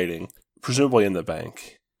into hiding, presumably in the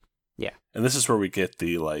bank. Yeah. And this is where we get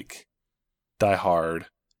the like Die Hard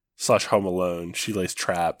 / Home Alone. She lays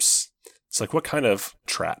traps. It's like, what kind of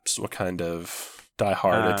traps? What kind of Die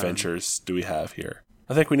Hard adventures do we have here?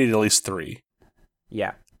 I think we need at least 3.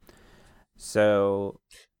 Yeah. So.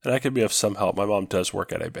 And I could be of some help. My mom does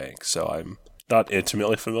work at a bank, so I'm not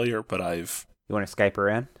intimately familiar, but I've... You want to Skype her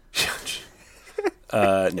in?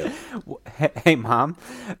 No. Hey, Mom,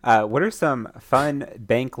 what are some fun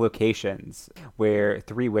bank locations where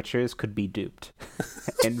 3 witches could be duped?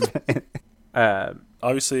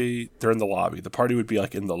 Obviously, they're in the lobby. The party would be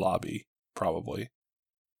like in the lobby, probably.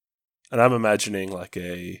 And I'm imagining like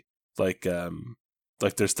there's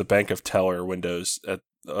the bank of teller windows at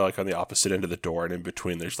like on the opposite end of the door, and in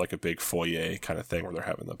between there's like a big foyer kind of thing where they're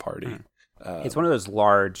having the party. It's one of those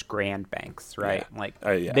large grand banks, right? Yeah. Like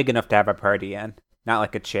Yeah. big enough to have a party in, not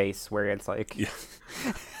like a Chase where it's like. Yeah.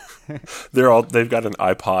 They've got an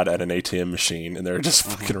iPod at an ATM machine, and they're just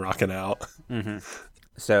fucking rocking out. Mm-hmm.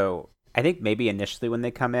 So I think maybe initially when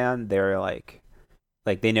they come in, they're like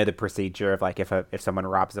they know the procedure of like if someone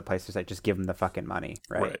robs a place, it's like just give them the fucking money,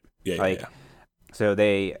 right? Yeah. Like, so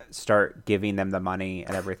they start giving them the money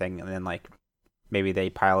and everything, and then like maybe they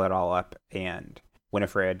pile it all up, and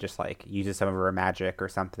Winifred just like uses some of her magic or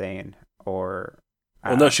something, or.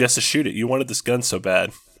 Well, no, she has to shoot it. You wanted this gun so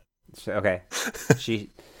bad. Okay, she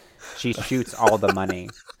shoots all the money.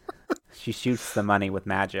 She shoots the money with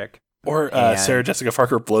magic. Or Sarah Jessica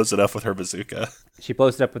Parker blows it up with her bazooka. She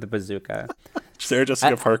blows it up with a bazooka. Sarah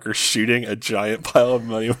Jessica Parker shooting a giant pile of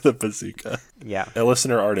money with a bazooka. Yeah. And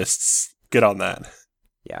listener artists, get on that.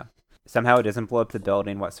 Yeah. Somehow it doesn't blow up the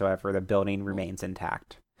building whatsoever. The building remains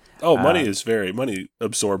intact. Oh, money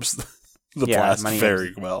absorbs the blast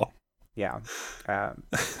very well. Yeah. All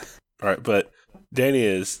right, but Danny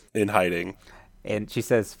is in hiding. And she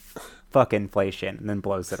says, fuck inflation, and then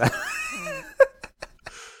blows it up.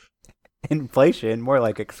 Inflation, more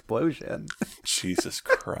like explosion. Jesus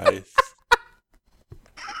Christ.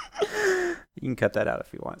 You can cut that out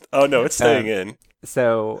if you want. Oh, no, it's staying in.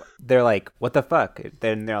 So they're like, what the fuck?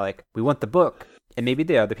 Then they're like, we want the book. And maybe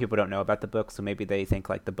the other people don't know about the book, so maybe they think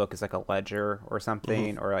like the book is like a ledger or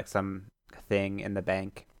something, or like some thing in the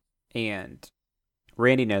bank. And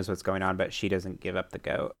Randy knows what's going on, but she doesn't give up the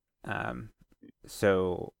goat.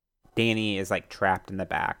 So Danny is like trapped in the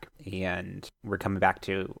back, and we're coming back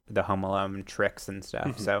to the Home Alone tricks and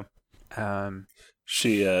stuff. So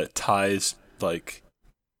she ties like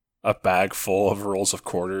a bag full of rolls of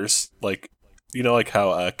quarters, like you know, like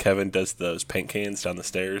how Kevin does those paint cans down the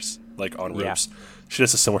stairs, like on ropes. Yeah. She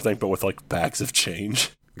does a similar thing, but with like bags of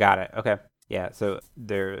change. Got it. Okay. Yeah. So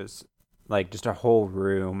there's like just a whole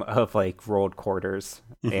room of like rolled quarters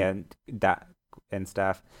and that and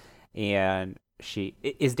stuff. And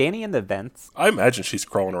is Danny in the vents? I imagine she's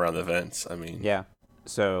crawling around the vents. I mean, yeah.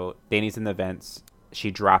 So Danny's in the vents. She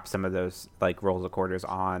drops some of those like rolls of quarters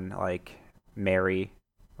on like Mary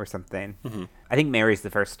or something. I think Mary's the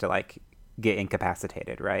first to like get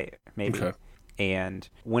incapacitated, right? Maybe. Okay. And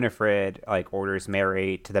Winifred like orders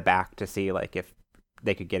Mary to the back to see like if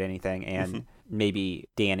they could get anything, and maybe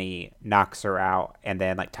Danny knocks her out and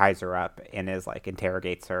then like ties her up and is like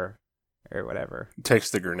interrogates her or whatever. Takes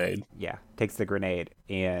the grenade. Yeah, takes the grenade,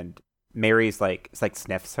 and Mary's like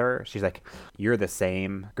sniffs her. She's like, "You're the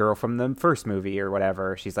same girl from the first movie or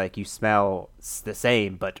whatever." She's like, "You smell the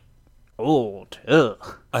same, but old."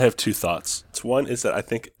 Ugh. I have 2 thoughts. One is that I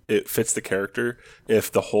think it fits the character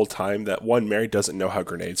if the whole time that one, Mary doesn't know how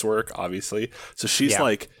grenades work, obviously. So she's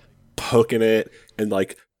like poking it and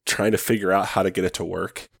like trying to figure out how to get it to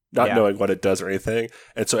work, not knowing what it does or anything.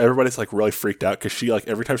 And so everybody's like really freaked out because she like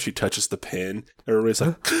every time she touches the pin, everybody's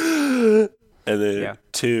like, and then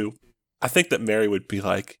 2, I think that Mary would be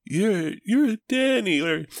like, you're Danny,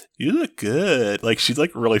 or you look good. Like she's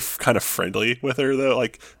like really kind of friendly with her though,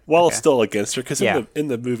 like while still against her, because in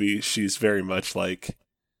the movie she's very much like,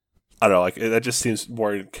 I don't know, like that just seems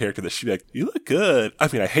more in character that she'd be like, you look good. I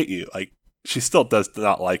mean, I hate you. Like she still does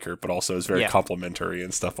not like her, but also is very complimentary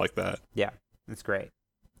and stuff like that. Yeah, that's great.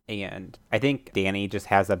 And I think Danny just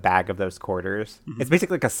has a bag of those quarters. It's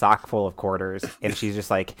basically like a sock full of quarters, and she's just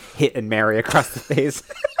like hitting Mary across the face.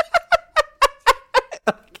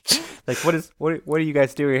 Like, what are you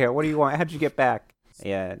guys doing here? What do you want? How'd you get back?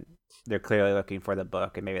 And they're clearly looking for the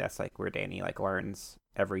book, and maybe that's like where Danny like learns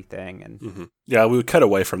everything. And Yeah, we would cut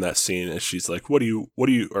away from that scene as she's like, what do you,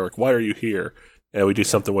 or like, why are you here? And we do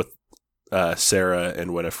something with Sarah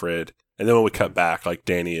and Winifred. And then when we cut back, like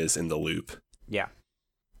Danny is in the loop. Yeah.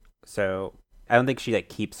 So I don't think she like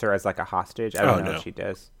keeps her as like a hostage. I don't know if she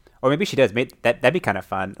does. Or maybe she does. Maybe that'd be kind of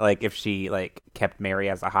fun. Like if she like kept Mary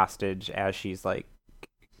as a hostage as she's like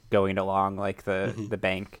going along like the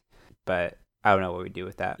bank. But I don't know what we do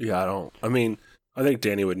with that. Yeah, I think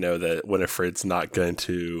Danny would know that Winifred's not going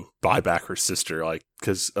to buy back her sister, like,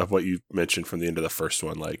 because of what you mentioned from the end of the first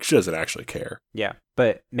one. Like, she doesn't actually care. Yeah,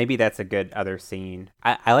 but maybe that's a good other scene.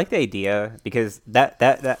 I like the idea because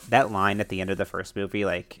that line at the end of the first movie,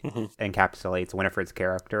 like, encapsulates Winifred's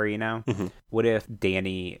character, you know? What if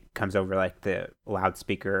Danny comes over, like, the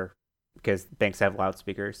loudspeaker, because banks have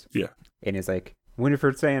loudspeakers. Yeah. And is like,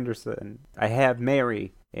 Winifred Sanderson, I have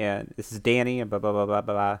Mary, and this is Danny, and blah, blah, blah, blah,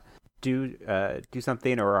 blah. Do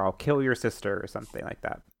something or I'll kill your sister or something like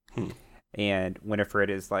that. And Winifred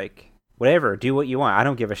is like, whatever, do what you want. I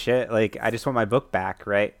don't give a shit. Like, I just want my book back,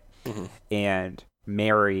 right? And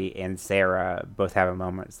Mary and Sarah both have a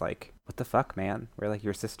moment. It's like, what the fuck, man? We're like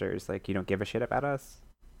your sisters. Like, you don't give a shit about us?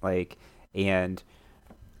 Like, and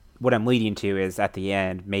what I'm leading to is at the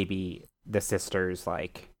end, maybe the sisters,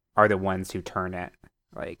 like, are the ones who turn it,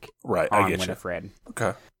 like, on Winifred.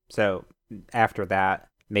 Okay. So after that,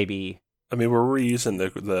 maybe. I mean, we're reusing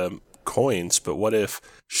the coins, but what if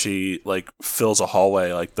she like fills a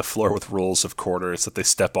hallway, like the floor with rolls of quarters that they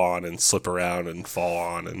step on and slip around and fall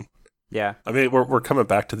on, and yeah. I mean, we're coming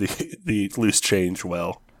back to the loose change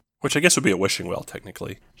well, which I guess would be a wishing well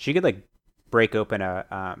technically. She could like break open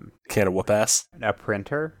a can of whoop ass, a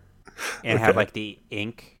printer, and have like the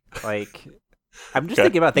ink. Like, I'm just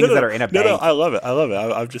thinking about things that are in a bank. No, I love it.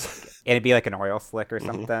 I'm just and it'd be like an oil slick or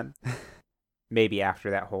something. Maybe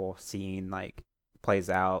after that whole scene like plays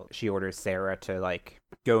out, she orders Sarah to like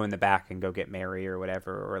go in the back and go get Mary or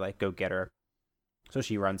whatever, or like go get her. So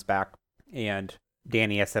she runs back, and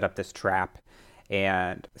Danny has set up this trap,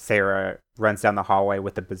 and Sarah runs down the hallway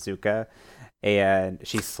with the bazooka, and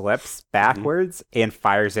she slips backwards and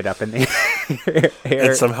fires it up in the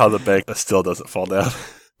air. And somehow the bank still doesn't fall down.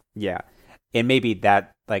 Yeah. And maybe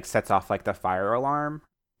that like sets off like the fire alarm,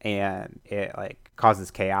 and it like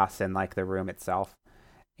causes chaos in like the room itself,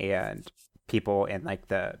 and people in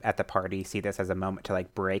like at the party see this as a moment to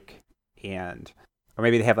like break, and or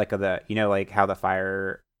maybe they have like the, you know, like how the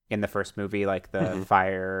fire in the first movie, like the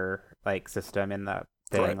fire like system in the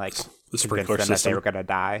thing, like the sprinkler them system, that they were gonna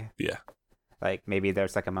die. Yeah. Like maybe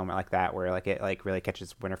there's like a moment like that where like it like really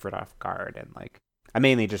catches Winifred off guard, and like I'm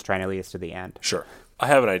mainly just trying to lead us to the end. Sure. I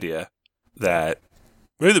have an idea that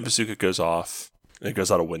maybe the bazooka goes off and it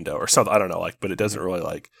goes out a window or something. I don't know, like, but it doesn't really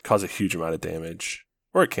like cause a huge amount of damage,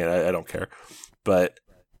 or it can. I don't care. But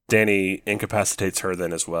Danny incapacitates her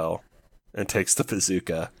then as well, and takes the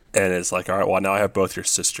bazooka and is like, all right, well, now I have both your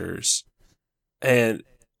sisters. And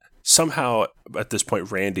somehow at this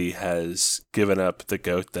point, Randy has given up the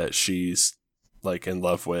goat that she's like in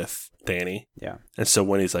love with Danny. Yeah. And so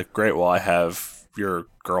when he's like, great, well, I have your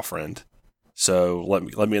girlfriend, so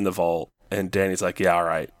let me in the vault. And Danny's like, yeah, all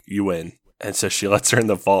right, you win. And so she lets her in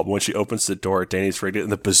the vault. But when she opens the door, Danny's rigged it,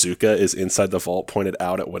 and the bazooka is inside the vault, pointed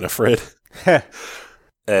out at Winifred. That's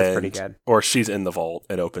pretty good. Or she's in the vault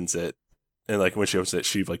and opens it. And like when she opens it,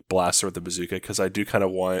 she like blasts her with the bazooka, because I do kind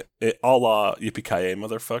of want it, a la Yippee-ki-yay,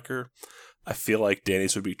 motherfucker. I feel like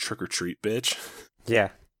Danny's would be trick or treat, bitch.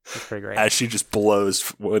 Yeah, that's pretty great. As she just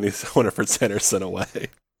blows Winifred Sanderson away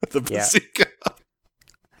with the bazooka. Yeah.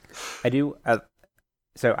 I do.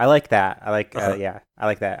 So I like that. I like, I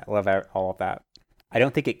like that. I love all of that. I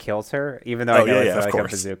don't think it kills her, even though I know it's like a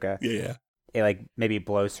bazooka. Yeah. It like maybe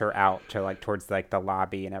blows her out to like towards like the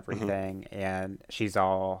lobby and everything, and she's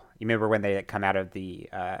all. You remember when they come out of the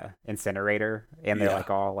incinerator and they're like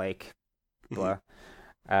all like, blah.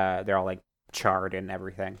 They're all like charred and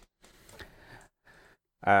everything.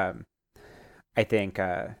 I think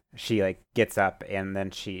she like gets up, and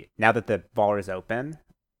then now that the vault is open,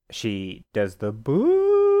 she does the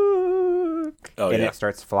book, and it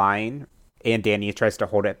starts flying, and Danny tries to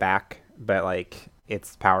hold it back, but like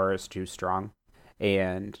its power is too strong,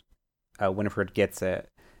 and Winifred gets it,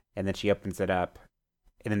 and then she opens it up,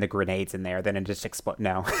 and then the grenade's in there, then it just explodes.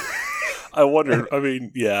 No. I wonder, I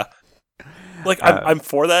mean, yeah. Like, I'm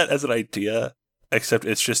for that as an idea, except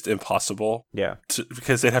it's just impossible. Yeah.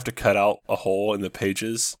 Because they'd have to cut out a hole in the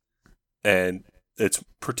pages, and it's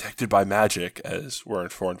protected by magic, as we're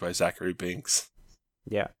informed by Zachary Binks.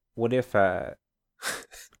 Yeah. What if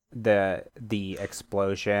the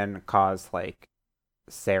explosion caused like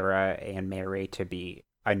Sarah and Mary to be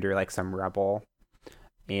under like some rubble,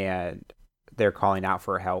 and they're calling out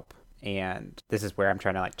for help. And this is where I'm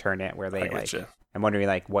trying to like turn it, where they like. You. I'm wondering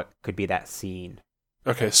like what could be that scene.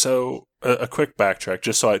 Okay, so a quick backtrack,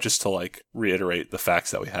 just to like reiterate the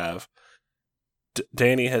facts that we have.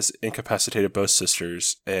 Danny has incapacitated both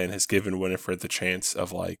sisters and has given Winifred the chance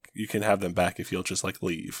of like, you can have them back if you'll just like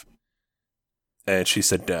leave. And she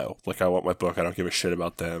said no, like I want my book, I don't give a shit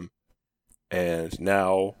about them. And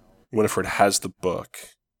now Winifred has the book,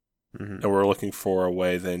 and we're looking for a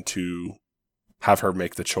way then to have her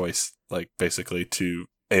make the choice, like basically to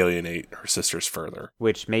alienate her sisters further.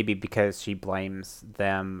 Which may be because she blames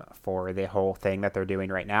them for the whole thing that they're doing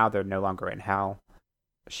right now. They're no longer in hell.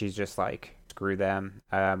 She's just like, screw them.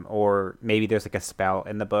 Or maybe there's like a spell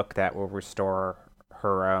in the book that will restore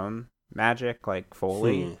her own magic, like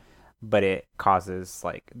fully. But it causes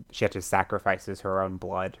like she has to sacrifices her own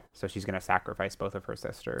blood, so she's gonna sacrifice both of her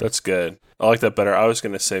sisters. That's good. I like that better. I was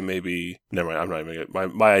gonna say maybe. Never mind. I'm not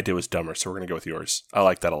even. My idea was dumber, so we're gonna go with yours. I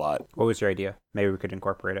like that a lot. What was your idea? Maybe we could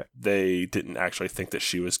incorporate it. They didn't actually think that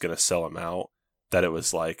she was gonna sell him out. That it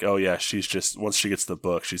was like, oh yeah, she's just once she gets the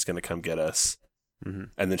book, she's gonna come get us, and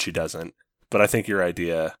then she doesn't. But I think your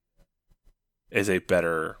idea is a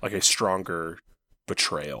better, like a stronger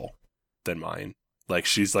betrayal than mine. Like,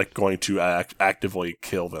 she's, like, going to actively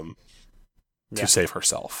kill them to save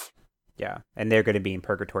herself. Yeah, and they're going to be in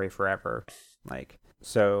purgatory forever. Like,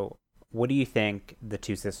 so what do you think the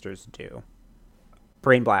two sisters do?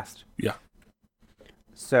 Brain blast. Yeah.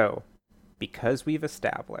 So, because we've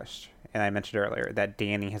established, and I mentioned earlier, that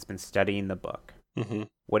Danny has been studying the book,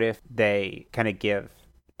 what if they kind of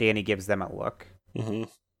Danny gives them a look,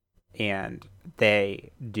 and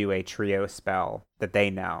they do a trio spell that they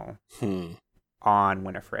know on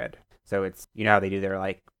Winifred. So it's, you know how they do their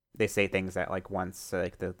like, they say things that like once,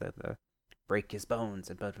 like the break his bones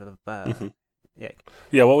and blah, blah, blah, blah.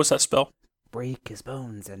 Yeah, what was that spell? Break his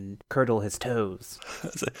bones and curdle his toes.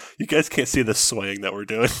 You guys can't see the swaying that we're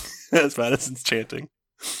doing as Madison's chanting.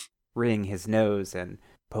 Wring his nose and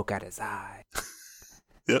poke out his eye.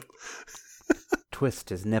 Yep. Twist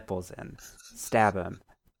his nipples and stab him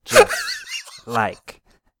just like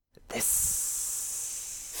this.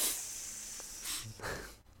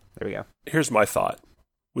 There we go. Here's my thought.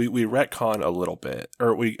 We retcon a little bit,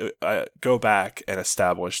 or we go back and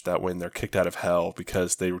establish that when they're kicked out of hell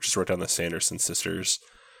because they just wrote down the Sanderson sisters,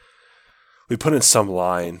 we put in some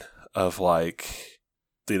line of like,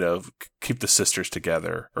 you know, keep the sisters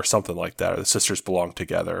together or something like that, or the sisters belong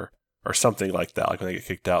together or something like that, like when they get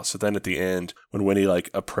kicked out. So then at the end, when Winnie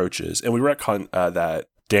like approaches, and we retcon that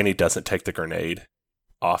Danny doesn't take the grenade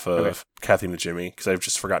off of Kathy and Jimmy, because I've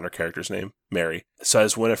just forgotten her character's name, Mary. So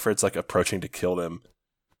as Winifred's like approaching to kill them,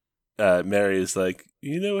 Mary is like,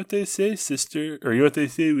 you know what they say, sister, or you know what they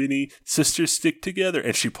say, Winnie, sisters stick together,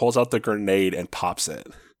 and she pulls out the grenade and pops it.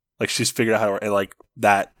 Like she's figured out how to, and like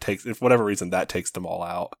that takes, for whatever reason, that takes them all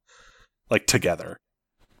out, like together.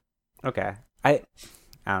 Okay, I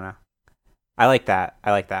don't know. I like that.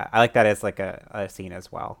 I like that as like a scene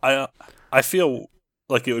as well. I feel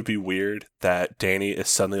like it would be weird that Danny is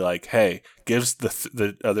suddenly like, hey, gives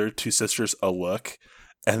the other two sisters a look,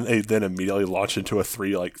 and they then immediately launch into a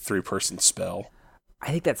three-person spell.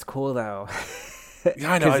 I think that's cool though.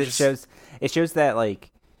 Yeah, I know. It shows that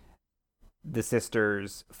like the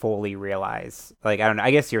sisters fully realize, like, I don't know,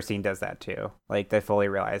 I guess your scene does that too. Like they fully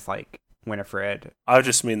realize like Winifred. I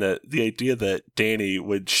just mean that the idea that Danny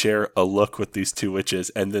would share a look with these two witches,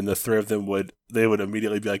 and then the three of them would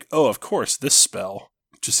immediately be like, oh, of course, this spell.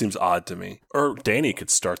 Just seems odd to me. Or Danny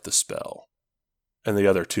could start the spell, and the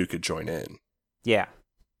other two could join in. Yeah,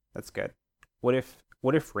 that's good. What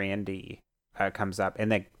if Randy comes up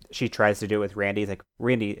and like she tries to do it with Randy? Like,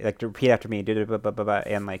 Randy, like repeat after me,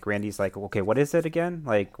 and like Randy's like, okay, what is it again?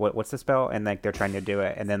 Like, what's the spell? And like they're trying to do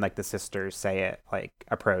it, and then like the sisters say it, like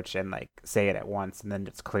approach and like say it at once, and then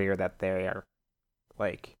it's clear that they are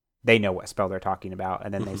like they know what spell they're talking about,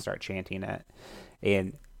 and then they start chanting it,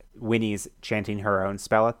 and Winnie's chanting her own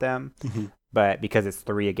spell at them, but because it's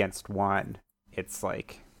 3 against 1, it's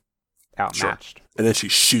like outmatched. Sure. And then she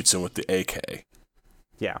shoots him with the AK.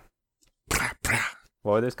 Yeah.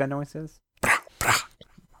 What were those gun noises?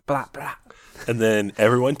 Blah, blah. And then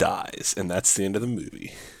everyone dies, and that's the end of the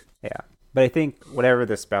movie. Yeah. But I think whatever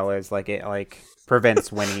the spell is, like it like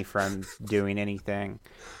prevents Winnie from doing anything.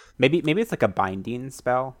 Maybe it's like a binding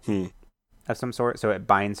spell of some sort, so it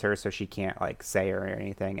binds her so she can't like say or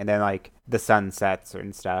anything. And then like the sun sets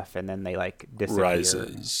and stuff, and then they like disappear.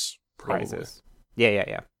 Rises.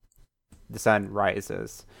 Yeah. The sun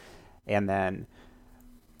rises, and then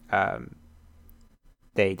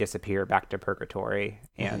they disappear back to purgatory,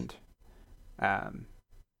 and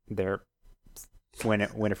they're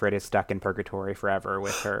Winifred is stuck in purgatory forever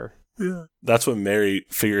with her. Yeah, that's when Mary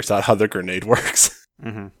figures out how the grenade works.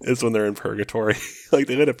 Is when they're in purgatory. Like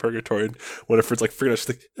they go to purgatory, and Winifred's like, "She's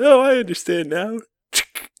like, oh, I understand now."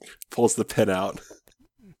 Pulls the pin out.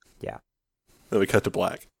 Yeah. Then we cut to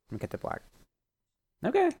black.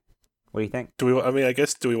 Okay. What do you think? Do we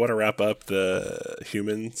want to wrap up the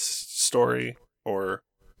humans story or?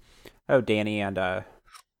 Oh, Danny and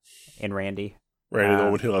Randy. Randy, the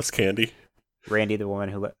woman who loves candy. Randy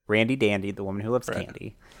Dandy, the woman who loves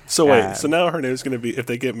candy. So wait, so now her name's going to be, if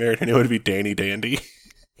they get married, her name would be Danny Dandy.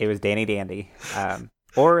 It was Danny Dandy.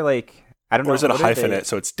 Or like, I don't know. Or is it a hyphenate?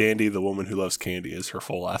 So it's Dandy, the woman who loves candy is her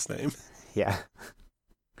full last name. Yeah.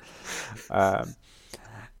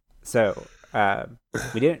 So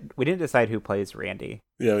we didn't decide who plays Randy.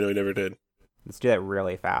 Yeah, no, we never did. Let's do that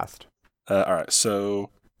really fast. All right,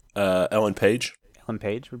 so Ellen Page. Ellen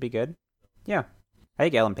Page would be good. Yeah, I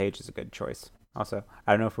think Ellen Page is a good choice. Also,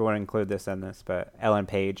 I don't know if we want to include this in this, but Ellen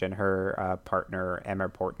Page and her partner Emma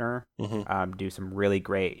Portner do some really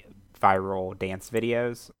great viral dance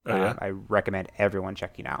videos. Oh, yeah? I recommend everyone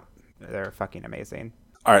checking out. They're fucking amazing.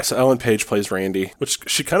 All right, so Ellen Page plays Randy, which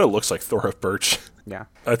she kind of looks like Thora Birch. Yeah.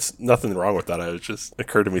 That's nothing wrong with that. It just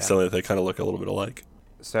occurred to me suddenly that they kind of look a little bit alike.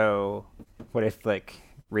 So, what if, like,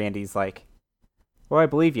 Randy's like, well, I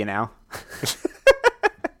believe you now.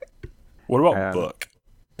 What about Book?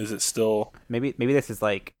 Is it still... Maybe this is,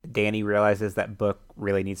 like, Danny realizes that Book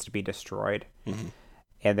really needs to be destroyed.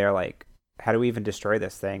 And they're like, how do we even destroy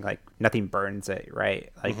this thing? Like, nothing burns it,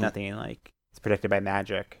 right? Like, nothing, like, it's protected by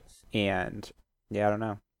magic. And... yeah, I don't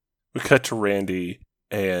know. We cut to Randy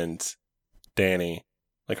and Danny,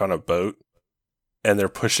 like, on a boat, and they're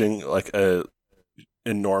pushing, like, a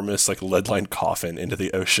enormous, like, lead-lined coffin into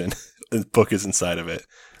the ocean. The Book is inside of it.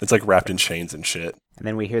 It's, like, wrapped in chains and shit. And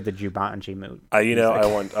then we hear the Jumanji mood. I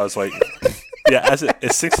was like, yeah, as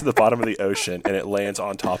it sinks to the bottom of the ocean, and it lands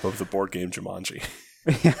on top of the board game Jumanji.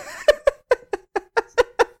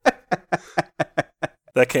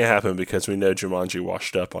 That can't happen because we know Jumanji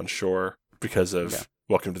washed up on shore. Because of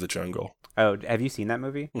Welcome to the Jungle. Oh, have you seen that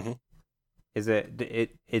movie? Is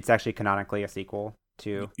it's actually canonically a sequel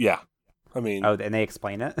to... Yeah. I mean... oh, and they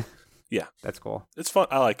explain it? Yeah. That's cool. It's fun.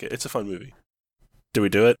 I like it. It's a fun movie. Did we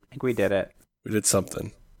do it? I think we did it. We did something.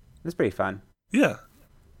 It was pretty fun. Yeah.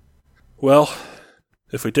 Well,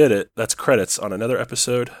 if we did it, that's credits on another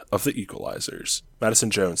episode of The Equelizers. Madison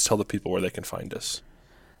Jones, tell the people where they can find us.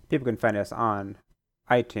 People can find us on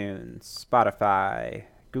iTunes, Spotify...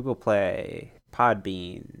 Google Play,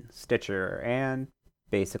 Podbean, Stitcher, and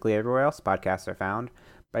basically everywhere else podcasts are found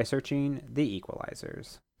by searching The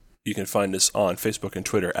Equelizers. You can find us on Facebook and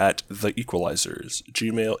Twitter at The Equelizers.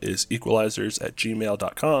 Gmail is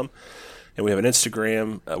equelizers@gmail.com. And we have an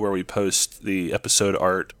Instagram where we post the episode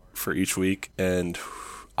art for each week. And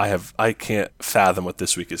I can't fathom what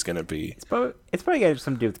this week is going to be. It's probably going to have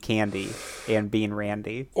something to do with candy and being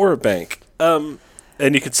Randy. Or a bank.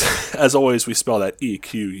 And you can, as always, we spell that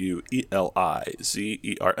Equelizers,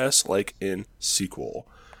 like in sequel.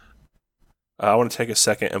 I want to take a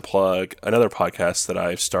second and plug another podcast that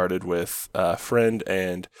I've started with a friend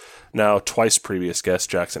and now twice previous guest,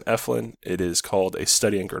 Jackson Eflin. It is called A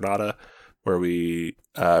Study in Granada, where we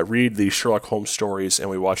read the Sherlock Holmes stories and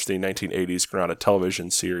we watch the 1980s Granada television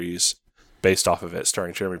series based off of it,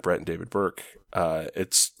 starring Jeremy Brett and David Burke.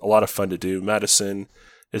 It's a lot of fun to do. Madison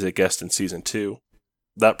is a guest in season 2.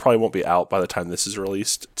 That probably won't be out by the time this is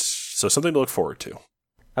released, so something to look forward to.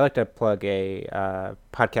 I like to plug a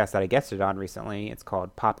podcast that I guested on recently. It's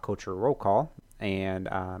called Pop Culture Roll Call, and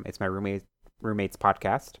it's my roommate's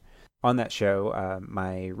podcast. On that show,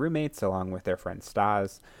 my roommates, along with their friend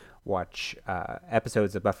Stas, watch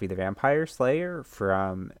episodes of Buffy the Vampire Slayer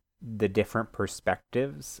from the different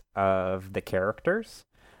perspectives of the characters.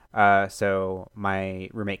 So my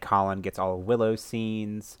roommate Colin gets all of Willow's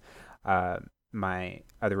scenes. My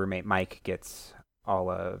other roommate Mike gets all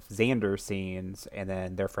of Xander's scenes, and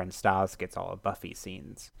then their friend Stas gets all of Buffy's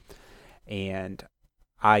scenes. And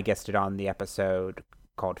I guested on the episode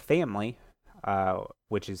called Family,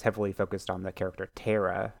 which is heavily focused on the character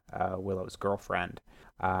Tara, Willow's girlfriend,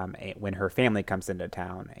 when her family comes into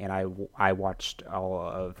town. And I watched all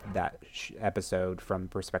of that episode from the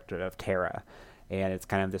perspective of Tara, and it's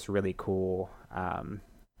kind of this really cool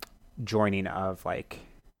joining of like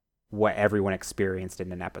what everyone experienced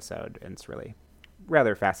in an episode, and it's really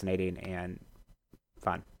rather fascinating and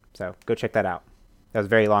fun. So go check that out. That was a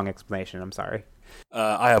very long explanation. I'm sorry.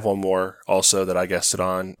 I have one more also that I guessed it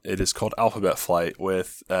on. It is called Alphabet Flight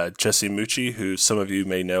with Jesse Mucci, who some of you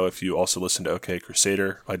may know if you also listen to OK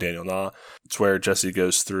Crusader by Daniel Na. It's where Jesse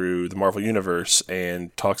goes through the Marvel Universe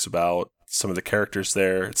and talks about some of the characters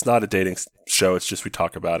there. It's not a dating show, it's just we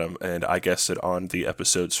talk about them, and I guessed it on the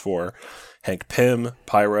episodes for Hank Pym,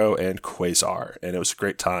 Pyro, and Quasar, and it was a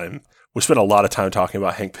great time. We spent a lot of time talking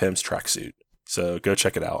about Hank Pym's tracksuit, so go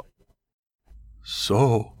check it out.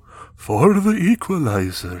 So, for the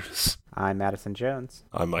Equelizers. I'm Madison Jones.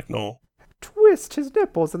 I'm Mike Knoll. Twist his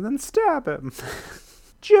nipples and then stab him.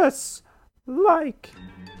 Just like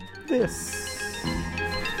this.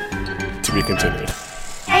 To be continued.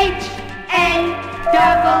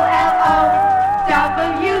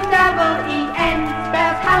 H-A-double-L-O-W-double-E